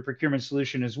some sort of procurement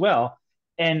solution as well.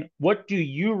 And what do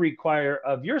you require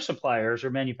of your suppliers or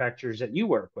manufacturers that you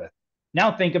work with?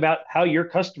 Now think about how your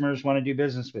customers want to do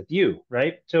business with you,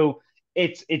 right? So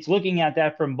it's looking at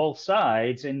that from both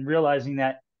sides and realizing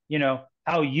that,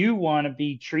 how you want to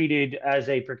be treated as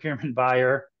a procurement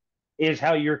buyer is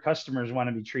how your customers want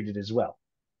to be treated as well.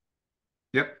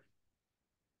 Yep.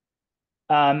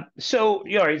 So,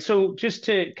 all right. So just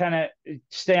to kind of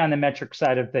stay on the metric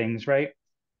side of things, right?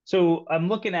 So I'm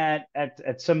looking at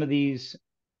some of these.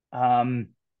 I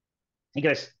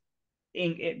guess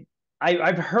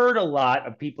I've heard a lot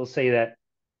of people say that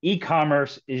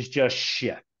e-commerce is just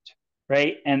shift,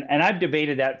 right? And I've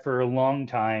debated that for a long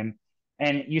time.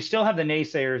 And you still have the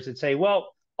naysayers that say,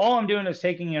 well, all I'm doing is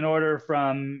taking an order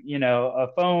from, a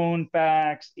phone,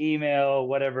 fax, email,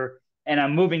 whatever, and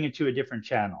I'm moving it to a different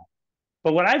channel.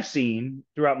 But what I've seen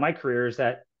throughout my career is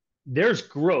that there's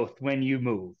growth when you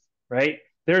move, right?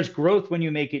 There's growth when you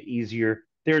make it easier.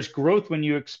 There's growth when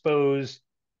you expose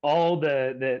all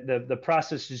the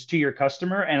processes to your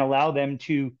customer and allow them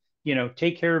to,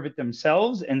 take care of it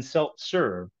themselves and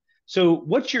self-serve. So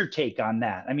what's your take on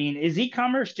that? I mean, is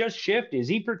e-commerce just shift? Is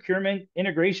e-procurement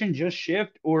integration just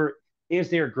shift? Or is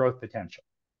there growth potential?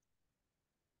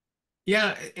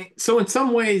 Yeah. So in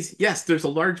some ways, yes, there's a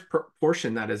large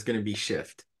portion that is going to be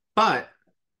shift, but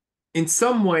in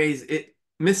some ways it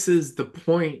misses the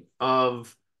point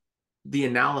of the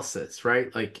analysis,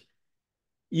 right? Like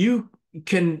you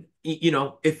can,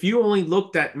 if you only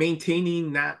looked at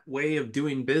maintaining that way of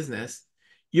doing business,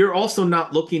 you're also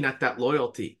not looking at that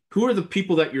loyalty. Who are the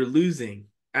people that you're losing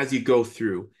as you go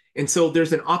through? And so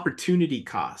there's an opportunity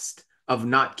cost of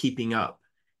not keeping up.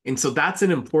 And so that's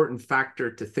an important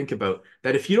factor to think about,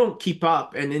 that if you don't keep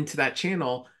up and into that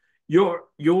channel,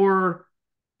 your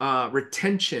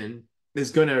retention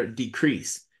is going to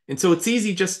decrease. And so it's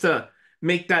easy just to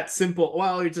make that simple.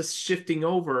 Well, you're just shifting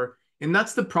over. And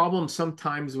that's the problem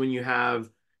sometimes when you have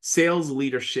sales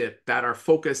leadership that are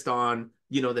focused on,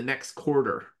 the next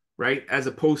quarter, right? As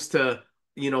opposed to,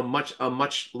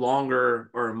 much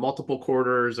longer or multiple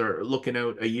quarters or looking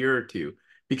out a year or two,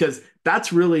 because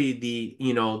that's really the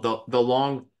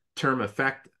long-term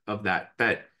effect of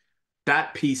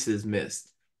that piece is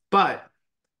missed. But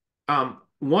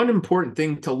one important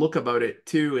thing to look about it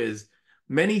too is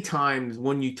many times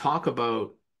when you talk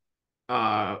about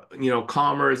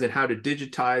commerce and how to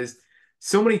digitize,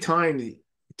 so many times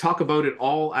talk about it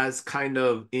all as kind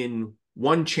of in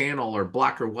one channel or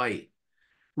black or white.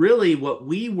 Really, what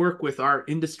we work with our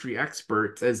industry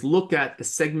experts is look at the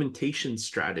segmentation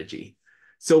strategy.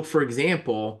 So, for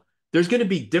example, there's going to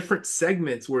be different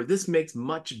segments where this makes a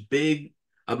much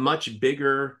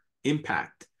bigger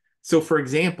impact. So, for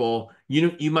example,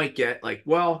 you might get like,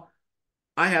 well,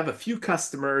 I have a few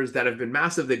customers that have been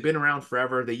massive. They've been around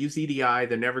forever. They use EDI.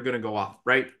 They're never going to go off,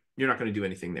 right? You're not going to do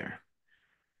anything there.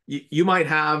 You might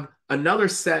have another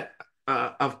set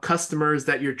of customers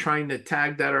that you're trying to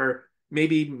tag that are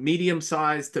maybe medium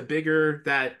sized to bigger,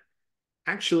 that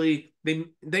actually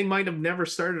they might have never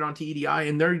started onto EDI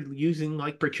and they're using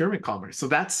like procurement commerce. So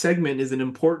that segment is an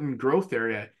important growth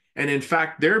area. And in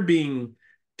fact, they're being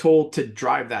told to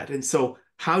drive that. And so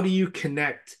how do you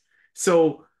connect?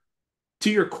 So to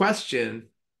your question,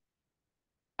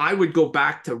 I would go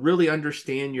back to really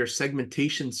understand your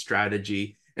segmentation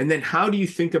strategy. And then how do you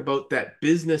think about that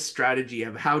business strategy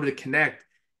of how to connect?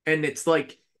 And it's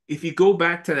like, if you go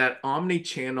back to that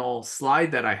omni-channel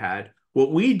slide that I had,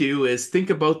 what we do is think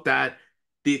about that,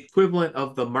 the equivalent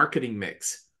of the marketing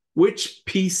mix. Which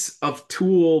piece of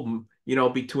tool,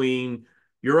 between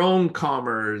your own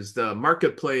commerce, the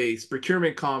marketplace,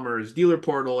 procurement commerce, dealer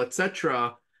portal,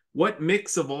 etc., what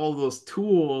mix of all those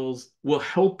tools will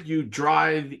help you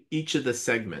drive each of the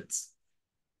segments?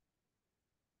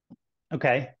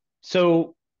 Okay.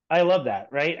 So I love that,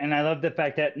 right? And I love the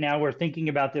fact that now we're thinking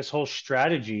about this whole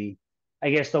strategy. I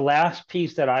guess the last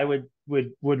piece that I would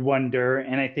wonder,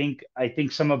 and I think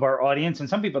some of our audience and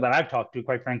some people that I've talked to,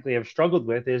 quite frankly, have struggled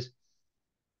with is,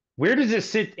 where does this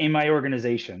sit in my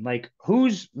organization? Like,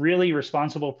 who's really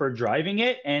responsible for driving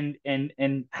it, and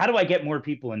how do I get more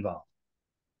people involved?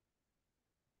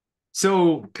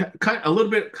 So a little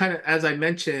bit, kind of, as I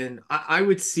mentioned, I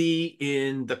would see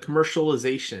in the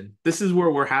commercialization, this is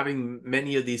where we're having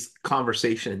many of these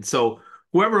conversations. So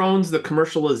whoever owns the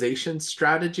commercialization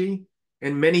strategy,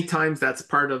 and many times that's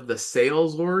part of the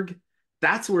sales org,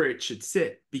 that's where it should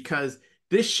sit, because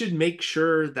this should make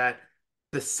sure that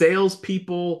the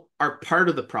salespeople are part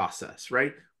of the process,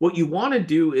 right? What you want to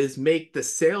do is make the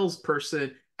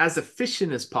salesperson as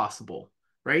efficient as possible,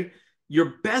 right?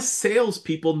 Your best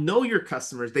salespeople know your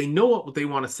customers. They know what they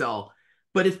want to sell.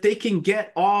 But if they can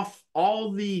get off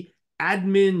all the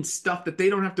admin stuff that they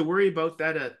don't have to worry about,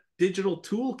 that a digital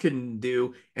tool can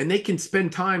do, and they can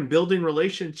spend time building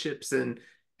relationships and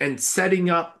setting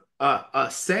up a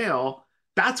sale,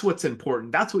 that's what's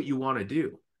important. That's what you want to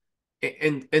do.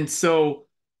 And so,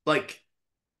 like,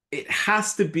 it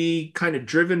has to be kind of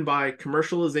driven by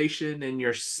commercialization and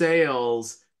your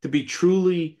sales to be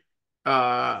truly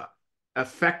uh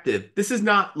effective. This is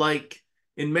not like,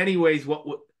 in many ways,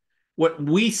 what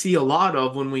we see a lot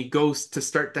of when we go to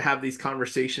start to have these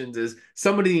conversations is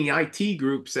somebody in the IT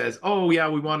group says, "Oh yeah,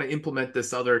 we want to implement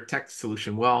this other tech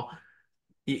solution." Well,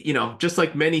 just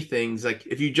like many things, like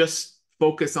if you just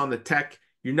focus on the tech,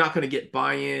 you're not going to get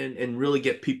buy-in and really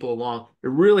get people along. It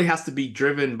really has to be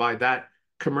driven by that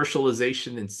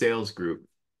commercialization and sales group.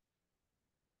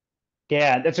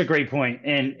 Yeah, that's a great point.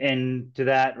 And to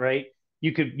that, right?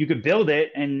 You could build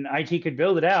it and IT could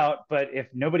build it out, but if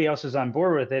nobody else is on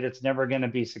board with it, it's never going to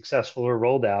be successful or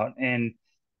rolled out. And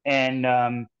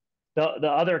the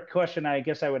other question I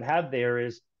guess I would have there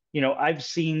is, I've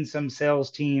seen some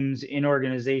sales teams in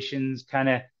organizations kind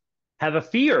of have a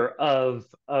fear of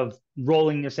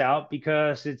rolling this out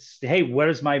because it's, hey, what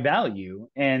is my value?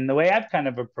 And the way I've kind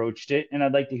of approached it, and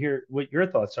I'd like to hear what your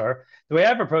thoughts are. The way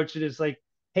I've approached it is like,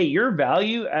 hey, your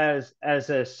value as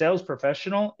a sales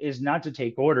professional is not to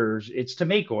take orders, it's to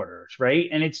make orders, right?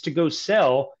 And it's to go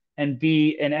sell and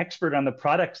be an expert on the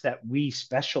products that we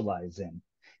specialize in.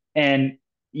 And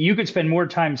you could spend more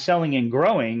time selling and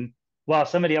growing while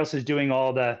somebody else is doing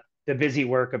all the busy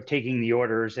work of taking the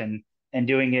orders and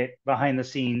doing it behind the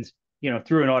scenes,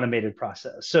 through an automated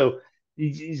process. So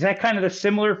is that kind of the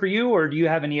similar for you, or do you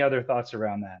have any other thoughts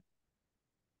around that?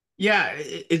 Yeah,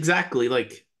 exactly.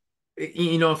 Like,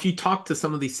 if you talk to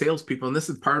some of these salespeople, and this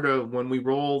is part of when we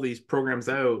roll these programs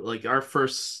out, like our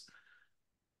first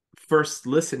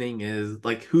listening is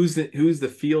like, who's the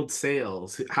field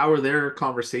sales? How are their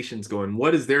conversations going?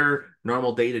 What is their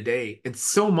normal day to day? And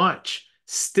so much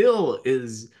still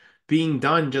is being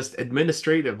done just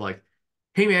administrative, like,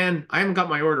 hey man, I haven't got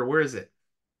my order. Where is it?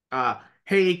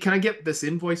 Hey, can I get this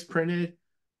invoice printed?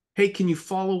 Hey, can you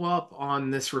follow up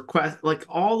on this request? Like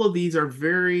all of these are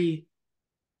very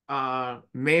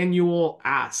manual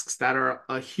asks that are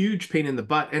a huge pain in the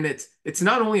butt. And it's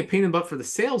not only a pain in the butt for the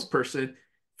salesperson,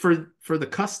 for the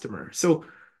customer. So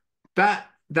that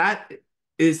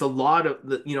is a lot of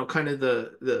the, kind of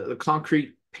the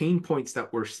concrete pain points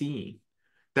that we're seeing,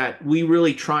 that we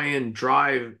really try and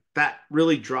drive, that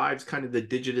really drives kind of the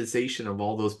digitization of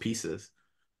all those pieces.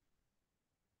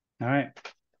 All right.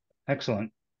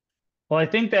 Excellent. Well, I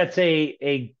think that's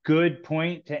a good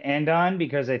point to end on,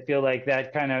 because I feel like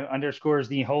that kind of underscores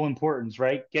the whole importance,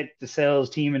 right? Get the sales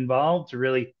team involved to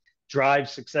really drive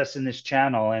success in this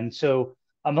channel. And so,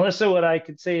 Melissa, what I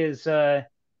could say is we're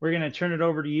going to turn it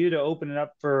over to you to open it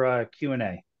up for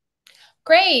Q&A.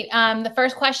 Great. The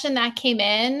first question that came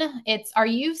in, are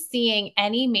you seeing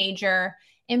any major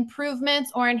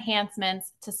improvements or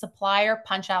enhancements to supplier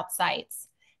punch-out sites?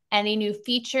 Any new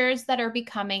features that are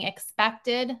becoming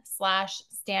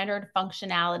expected/standard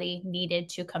functionality needed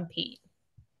to compete?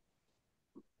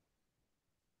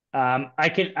 I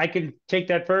can take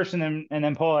that first, and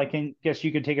then Paul, I guess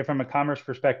you could take it from a commerce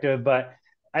perspective. But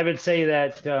I would say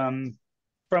that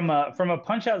from a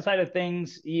punch out side of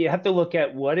things, you have to look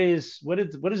at what does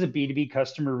a B2B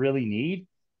customer really need,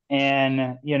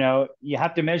 and you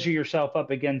have to measure yourself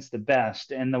up against the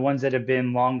best and the ones that have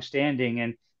been long standing,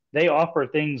 and they offer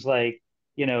things like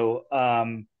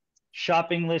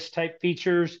shopping list type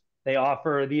features. They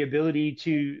offer the ability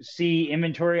to see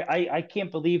inventory. I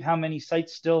can't believe how many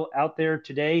sites still out there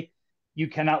today. You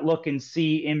cannot look and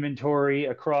see inventory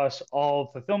across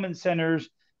all fulfillment centers.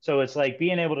 So it's like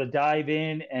being able to dive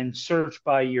in and search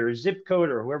by your zip code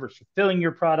or whoever's fulfilling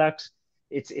your products.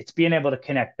 It's being able to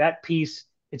connect that piece.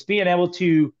 It's being able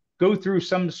to go through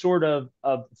some sort of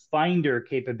finder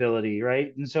capability,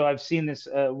 right? And so I've seen this.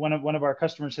 One of our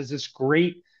customers has this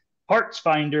great parts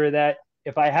finder that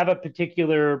if I have a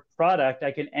particular product, I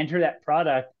can enter that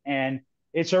product and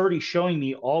it's already showing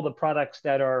me all the products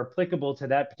that are applicable to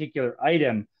that particular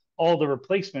item, all the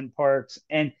replacement parts,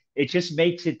 and it just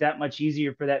makes it that much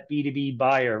easier for that B2B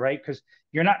buyer, right? Because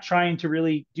you're not trying to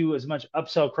really do as much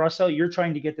upsell, cross-sell. You're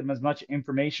trying to get them as much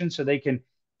information so they can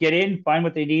get in, find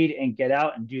what they need, and get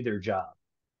out and do their job.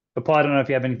 But Paul, I don't know if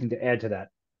you have anything to add to that.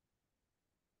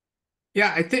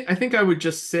 Yeah, I think I would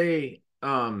just say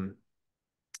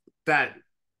that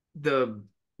the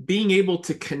being able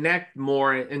to connect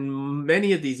more, and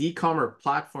many of these e-commerce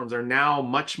platforms are now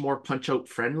much more punch out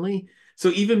friendly. So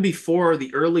even before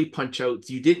the early punch outs,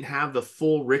 you didn't have the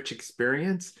full rich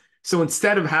experience. So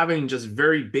instead of having just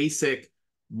very basic,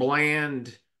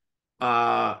 bland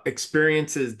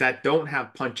experiences that don't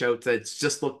have punch outs, that's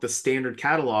just look the standard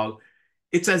catalog,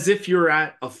 it's as if you're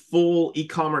at a full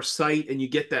e-commerce site and you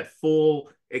get that full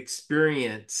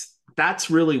experience. That's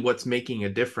really what's making a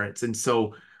difference. And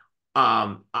so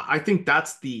I think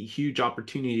that's the huge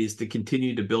opportunity, is to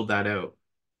continue to build that out.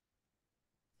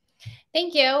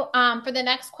 Thank you. For the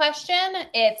next question,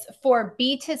 it's for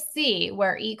B2C,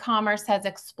 where e-commerce has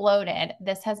exploded.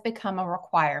 This has become a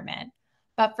requirement.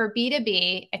 But for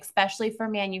B2B, especially for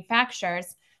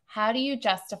manufacturers, how do you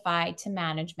justify to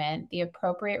management the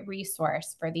appropriate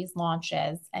resource for these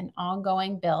launches and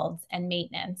ongoing builds and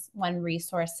maintenance when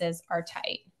resources are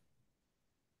tight?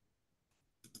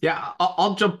 Yeah,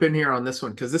 I'll jump in here on this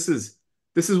one, because this is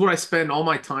what I spend all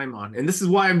my time on, and this is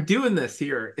why I'm doing this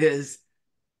here. Is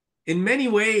in many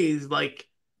ways, like,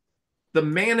 the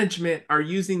management are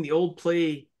using the old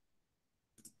plays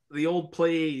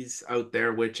out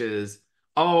there, which is,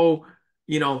 oh,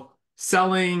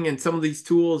 selling and some of these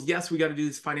tools. Yes, we got to do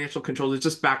these financial controls. It's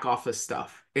just back office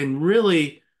stuff, and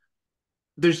really,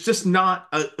 there's just not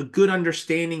a good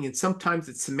understanding, and sometimes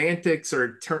it's semantics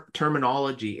or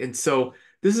terminology. And so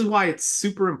this is why it's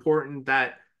super important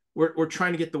that we're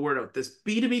trying to get the word out. This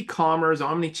B2B commerce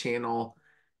omni-channel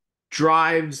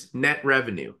drives net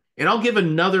revenue. And I'll give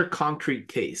another concrete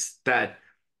case that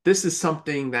this is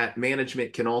something that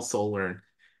management can also learn.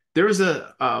 There was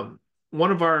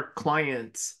one of our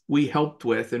clients we helped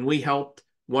with, and we helped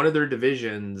one of their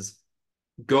divisions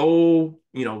go,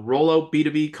 roll out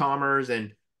B2B commerce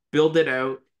and build it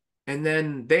out. And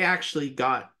then they actually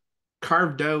got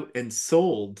carved out and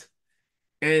sold.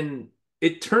 And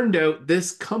it turned out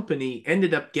this company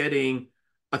ended up getting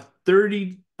a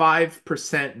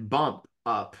 35% bump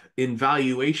up in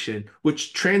valuation,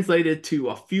 which translated to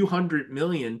a few $100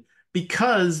 million,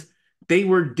 because they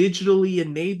were digitally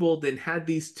enabled and had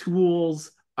these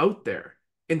tools out there.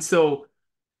 And so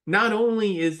not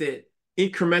only is it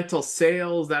incremental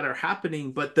sales that are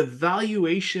happening, but the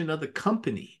valuation of the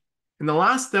company. And the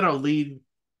last that I'll leave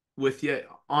with you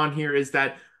on here is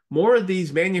that more of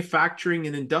these manufacturing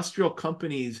and industrial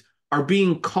companies are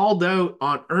being called out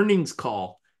on earnings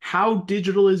call. How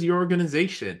digital is your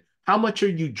organization? How much are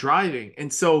you driving?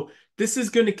 And so this is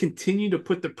going to continue to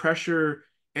put the pressure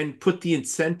and put the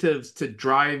incentives to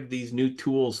drive these new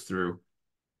tools through.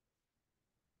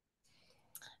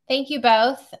 Thank you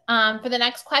both. For the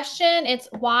next question, it's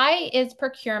why is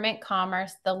procurement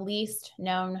commerce the least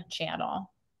known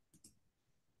channel?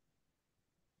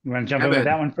 You want to jump in with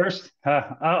Kevin. that one first?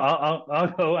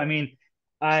 I'll go. I mean,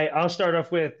 I'll start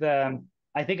off with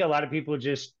I think a lot of people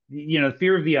just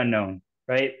fear of the unknown,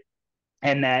 right?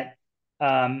 And that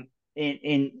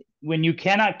when you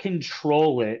cannot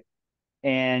control it,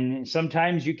 and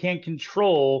sometimes you can't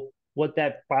control what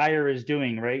that buyer is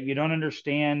doing, right? You don't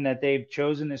understand that they've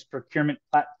chosen this procurement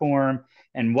platform,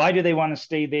 and why do they want to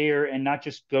stay there and not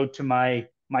just go to my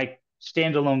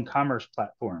standalone commerce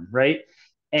platform, right?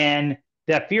 And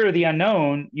that fear of the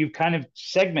unknown, you've kind of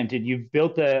segmented, you've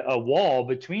built a wall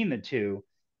between the two.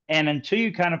 And until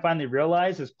you kind of finally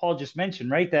realize, as Paul just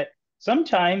mentioned, right, that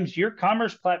sometimes your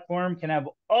commerce platform can have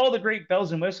all the great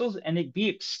bells and whistles and it be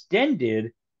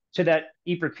extended to that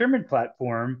e-procurement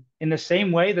platform in the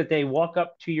same way that they walk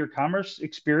up to your commerce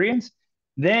experience,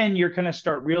 then you're going to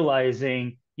start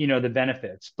realizing, the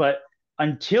benefits. But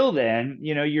until then,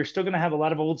 you're still going to have a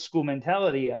lot of old school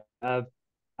mentality of,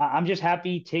 I'm just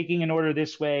happy taking an order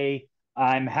this way.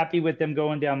 I'm happy with them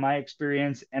going down my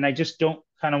experience, and I just don't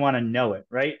kind of want to know it,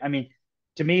 right? I mean,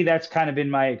 to me, that's kind of been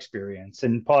my experience.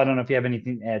 And Paul, I don't know if you have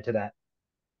anything to add to that.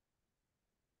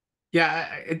 Yeah,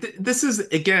 this is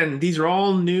again, these are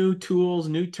all new tools,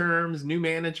 new terms, new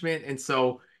management, and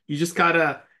so you just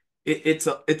gotta. It's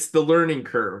the learning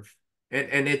curve,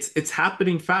 and it's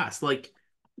happening fast. Like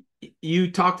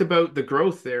you talked about the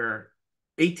growth there,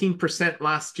 18%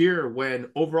 last year when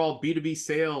overall B2B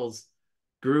sales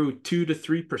grew 2 to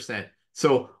 3%.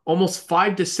 So almost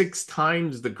 5 to 6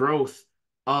 times the growth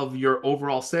of your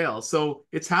overall sales. So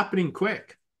it's happening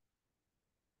quick.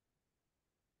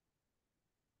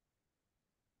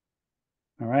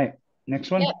 All right. Next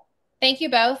one. Yep. Thank you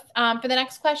both. For the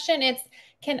next question, it's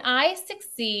can I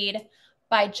succeed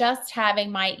by just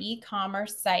having my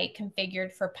e-commerce site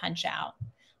configured for punch out?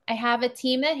 I have a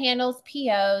team that handles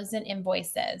POs and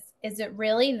invoices. Is it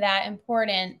really that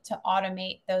important to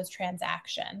automate those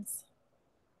transactions?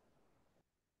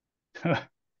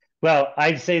 Well,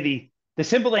 I'd say the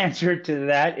simple answer to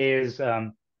that is,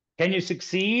 can you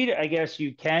succeed? I guess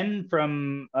you can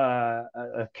from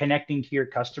connecting to your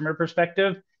customer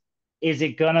perspective. Is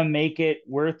it gonna make it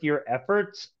worth your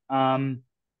efforts?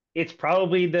 It's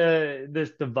probably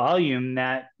the volume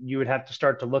that you would have to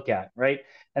start to look at, right?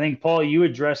 I think Paul, you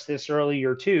addressed this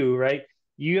earlier too, right?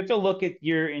 You have to look at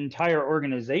your entire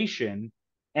organization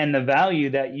and the value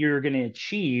that you're going to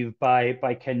achieve by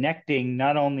connecting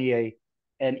not only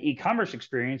an e-commerce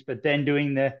experience, but then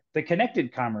doing the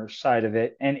connected commerce side of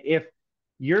it. And if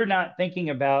you're not thinking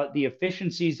about the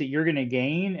efficiencies that you're going to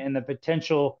gain and the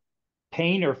potential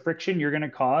pain or friction you're going to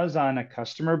cause on a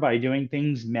customer by doing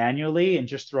things manually and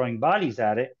just throwing bodies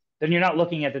at it, then you're not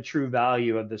looking at the true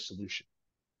value of the solution.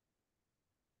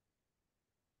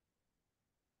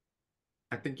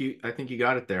 I think you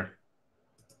got it there.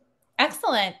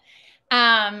 Excellent.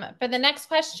 For the next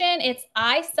question, it's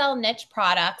I sell niche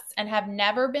products and have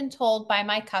never been told by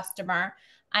my customer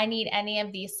I need any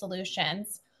of these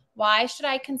solutions. Why should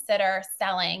I consider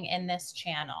selling in this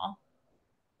channel?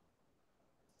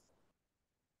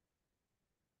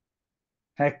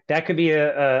 Heck, that could be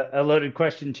a loaded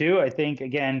question too. I think,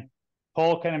 again,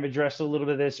 Paul kind of addressed a little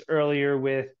bit of this earlier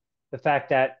with the fact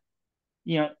that,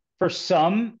 for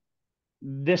some,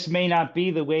 this may not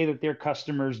be the way that their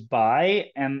customers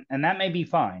buy, and that may be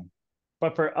fine.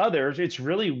 But for others, it's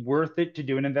really worth it to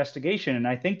do an investigation. And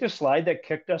I think the slide that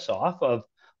kicked us off of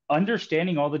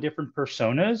understanding all the different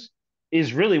personas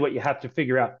is really what you have to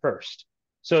figure out first.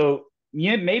 So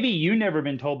maybe you never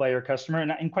been told by your customer.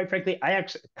 And quite frankly, I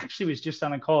actually was just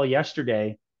on a call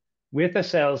yesterday with a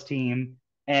sales team,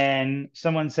 and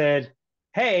someone said,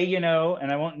 hey, and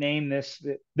I won't name this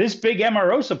big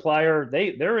MRO supplier,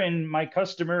 they're in my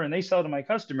customer and they sell to my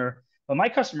customer, but my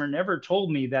customer never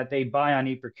told me that they buy on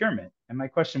e-procurement. And my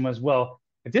question was, well,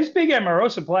 if this big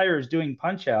MRO supplier is doing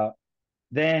punch out,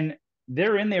 then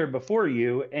they're in there before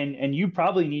you, and you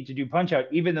probably need to do punch out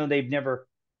even though they've never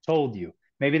told you.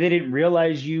 Maybe they didn't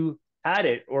realize you had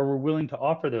it or were willing to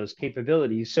offer those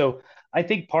capabilities. So I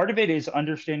think part of it is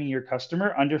understanding your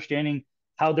customer, understanding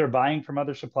how they're buying from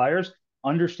other suppliers,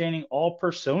 understanding all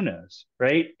personas,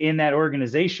 right, in that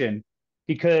organization.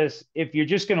 Because if you're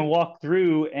just going to walk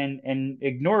through and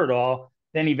ignore it all,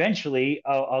 then eventually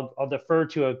I'll defer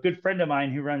to a good friend of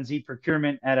mine who runs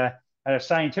e-procurement at a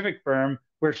scientific firm,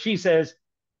 where she says,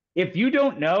 if you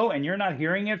don't know and you're not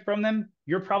hearing it from them,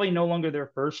 you're probably no longer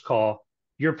their first call.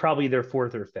 You're probably their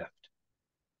fourth or fifth.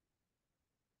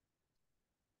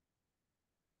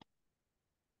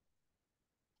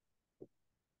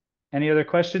 Any other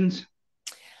questions?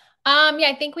 Yeah,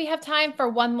 I think we have time for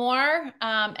one more.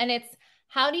 And it's,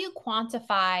 how do you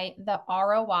quantify the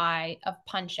ROI of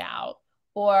punch out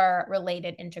or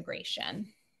related integration?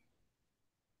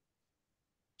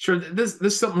 Sure. This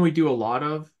is something we do a lot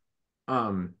of.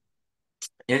 And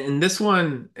this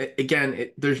one,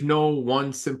 again, there's no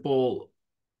one simple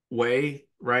way,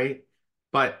 right?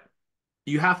 But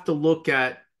you have to look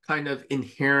at kind of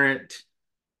inherent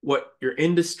what your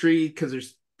industry, because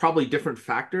there's probably different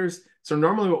factors. So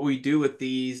normally what we do with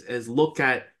these is look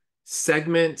at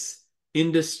segments,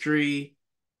 industry,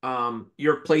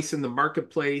 your place in the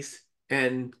marketplace,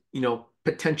 and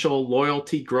potential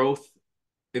loyalty growth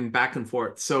and back and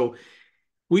forth. So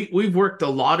we've worked a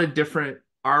lot of different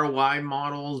ROI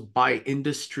models by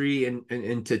industry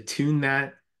and to tune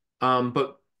that.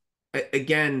 But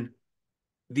again,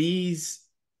 these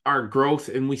are growth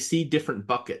and we see different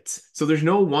buckets. So there's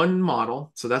no one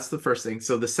model. So that's the first thing.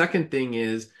 So the second thing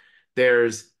is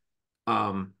there's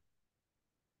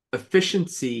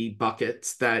efficiency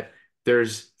buckets, that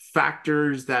there's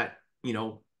factors that,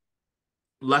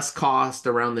 less cost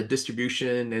around the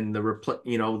distribution and the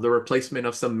replacement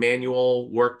of some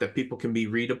manual work that people can be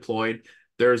redeployed.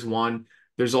 There's one.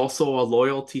 There's also a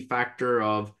loyalty factor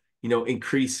of,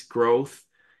 increased growth.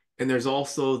 And there's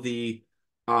also the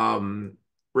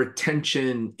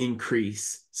retention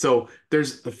increase. So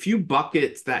there's a few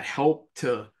buckets that help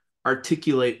to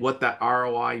articulate what that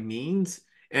ROI means.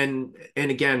 And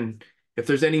again, if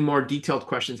there's any more detailed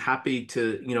questions, happy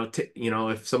to,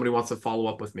 if somebody wants to follow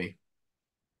up with me.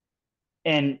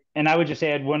 And I would just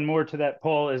add one more to that,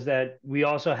 Paul, is that we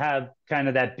also have kind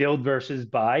of that build versus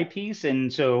buy piece.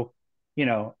 And so,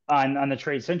 on the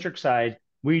TradeCentric side,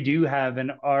 we do have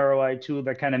an ROI tool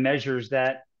that kind of measures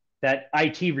that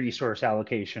IT resource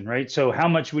allocation, right? So how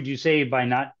much would you save by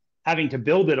not having to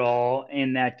build it all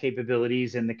in that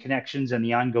capabilities and the connections and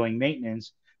the ongoing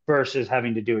maintenance versus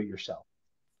having to do it yourself?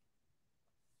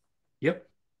 Yep.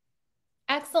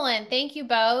 Excellent. Thank you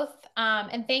both.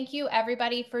 And thank you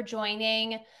everybody for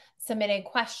joining, submitting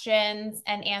questions,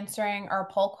 and answering our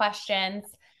poll questions.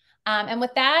 And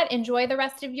with that, enjoy the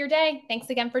rest of your day. Thanks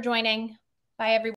again for joining. Bye, everyone.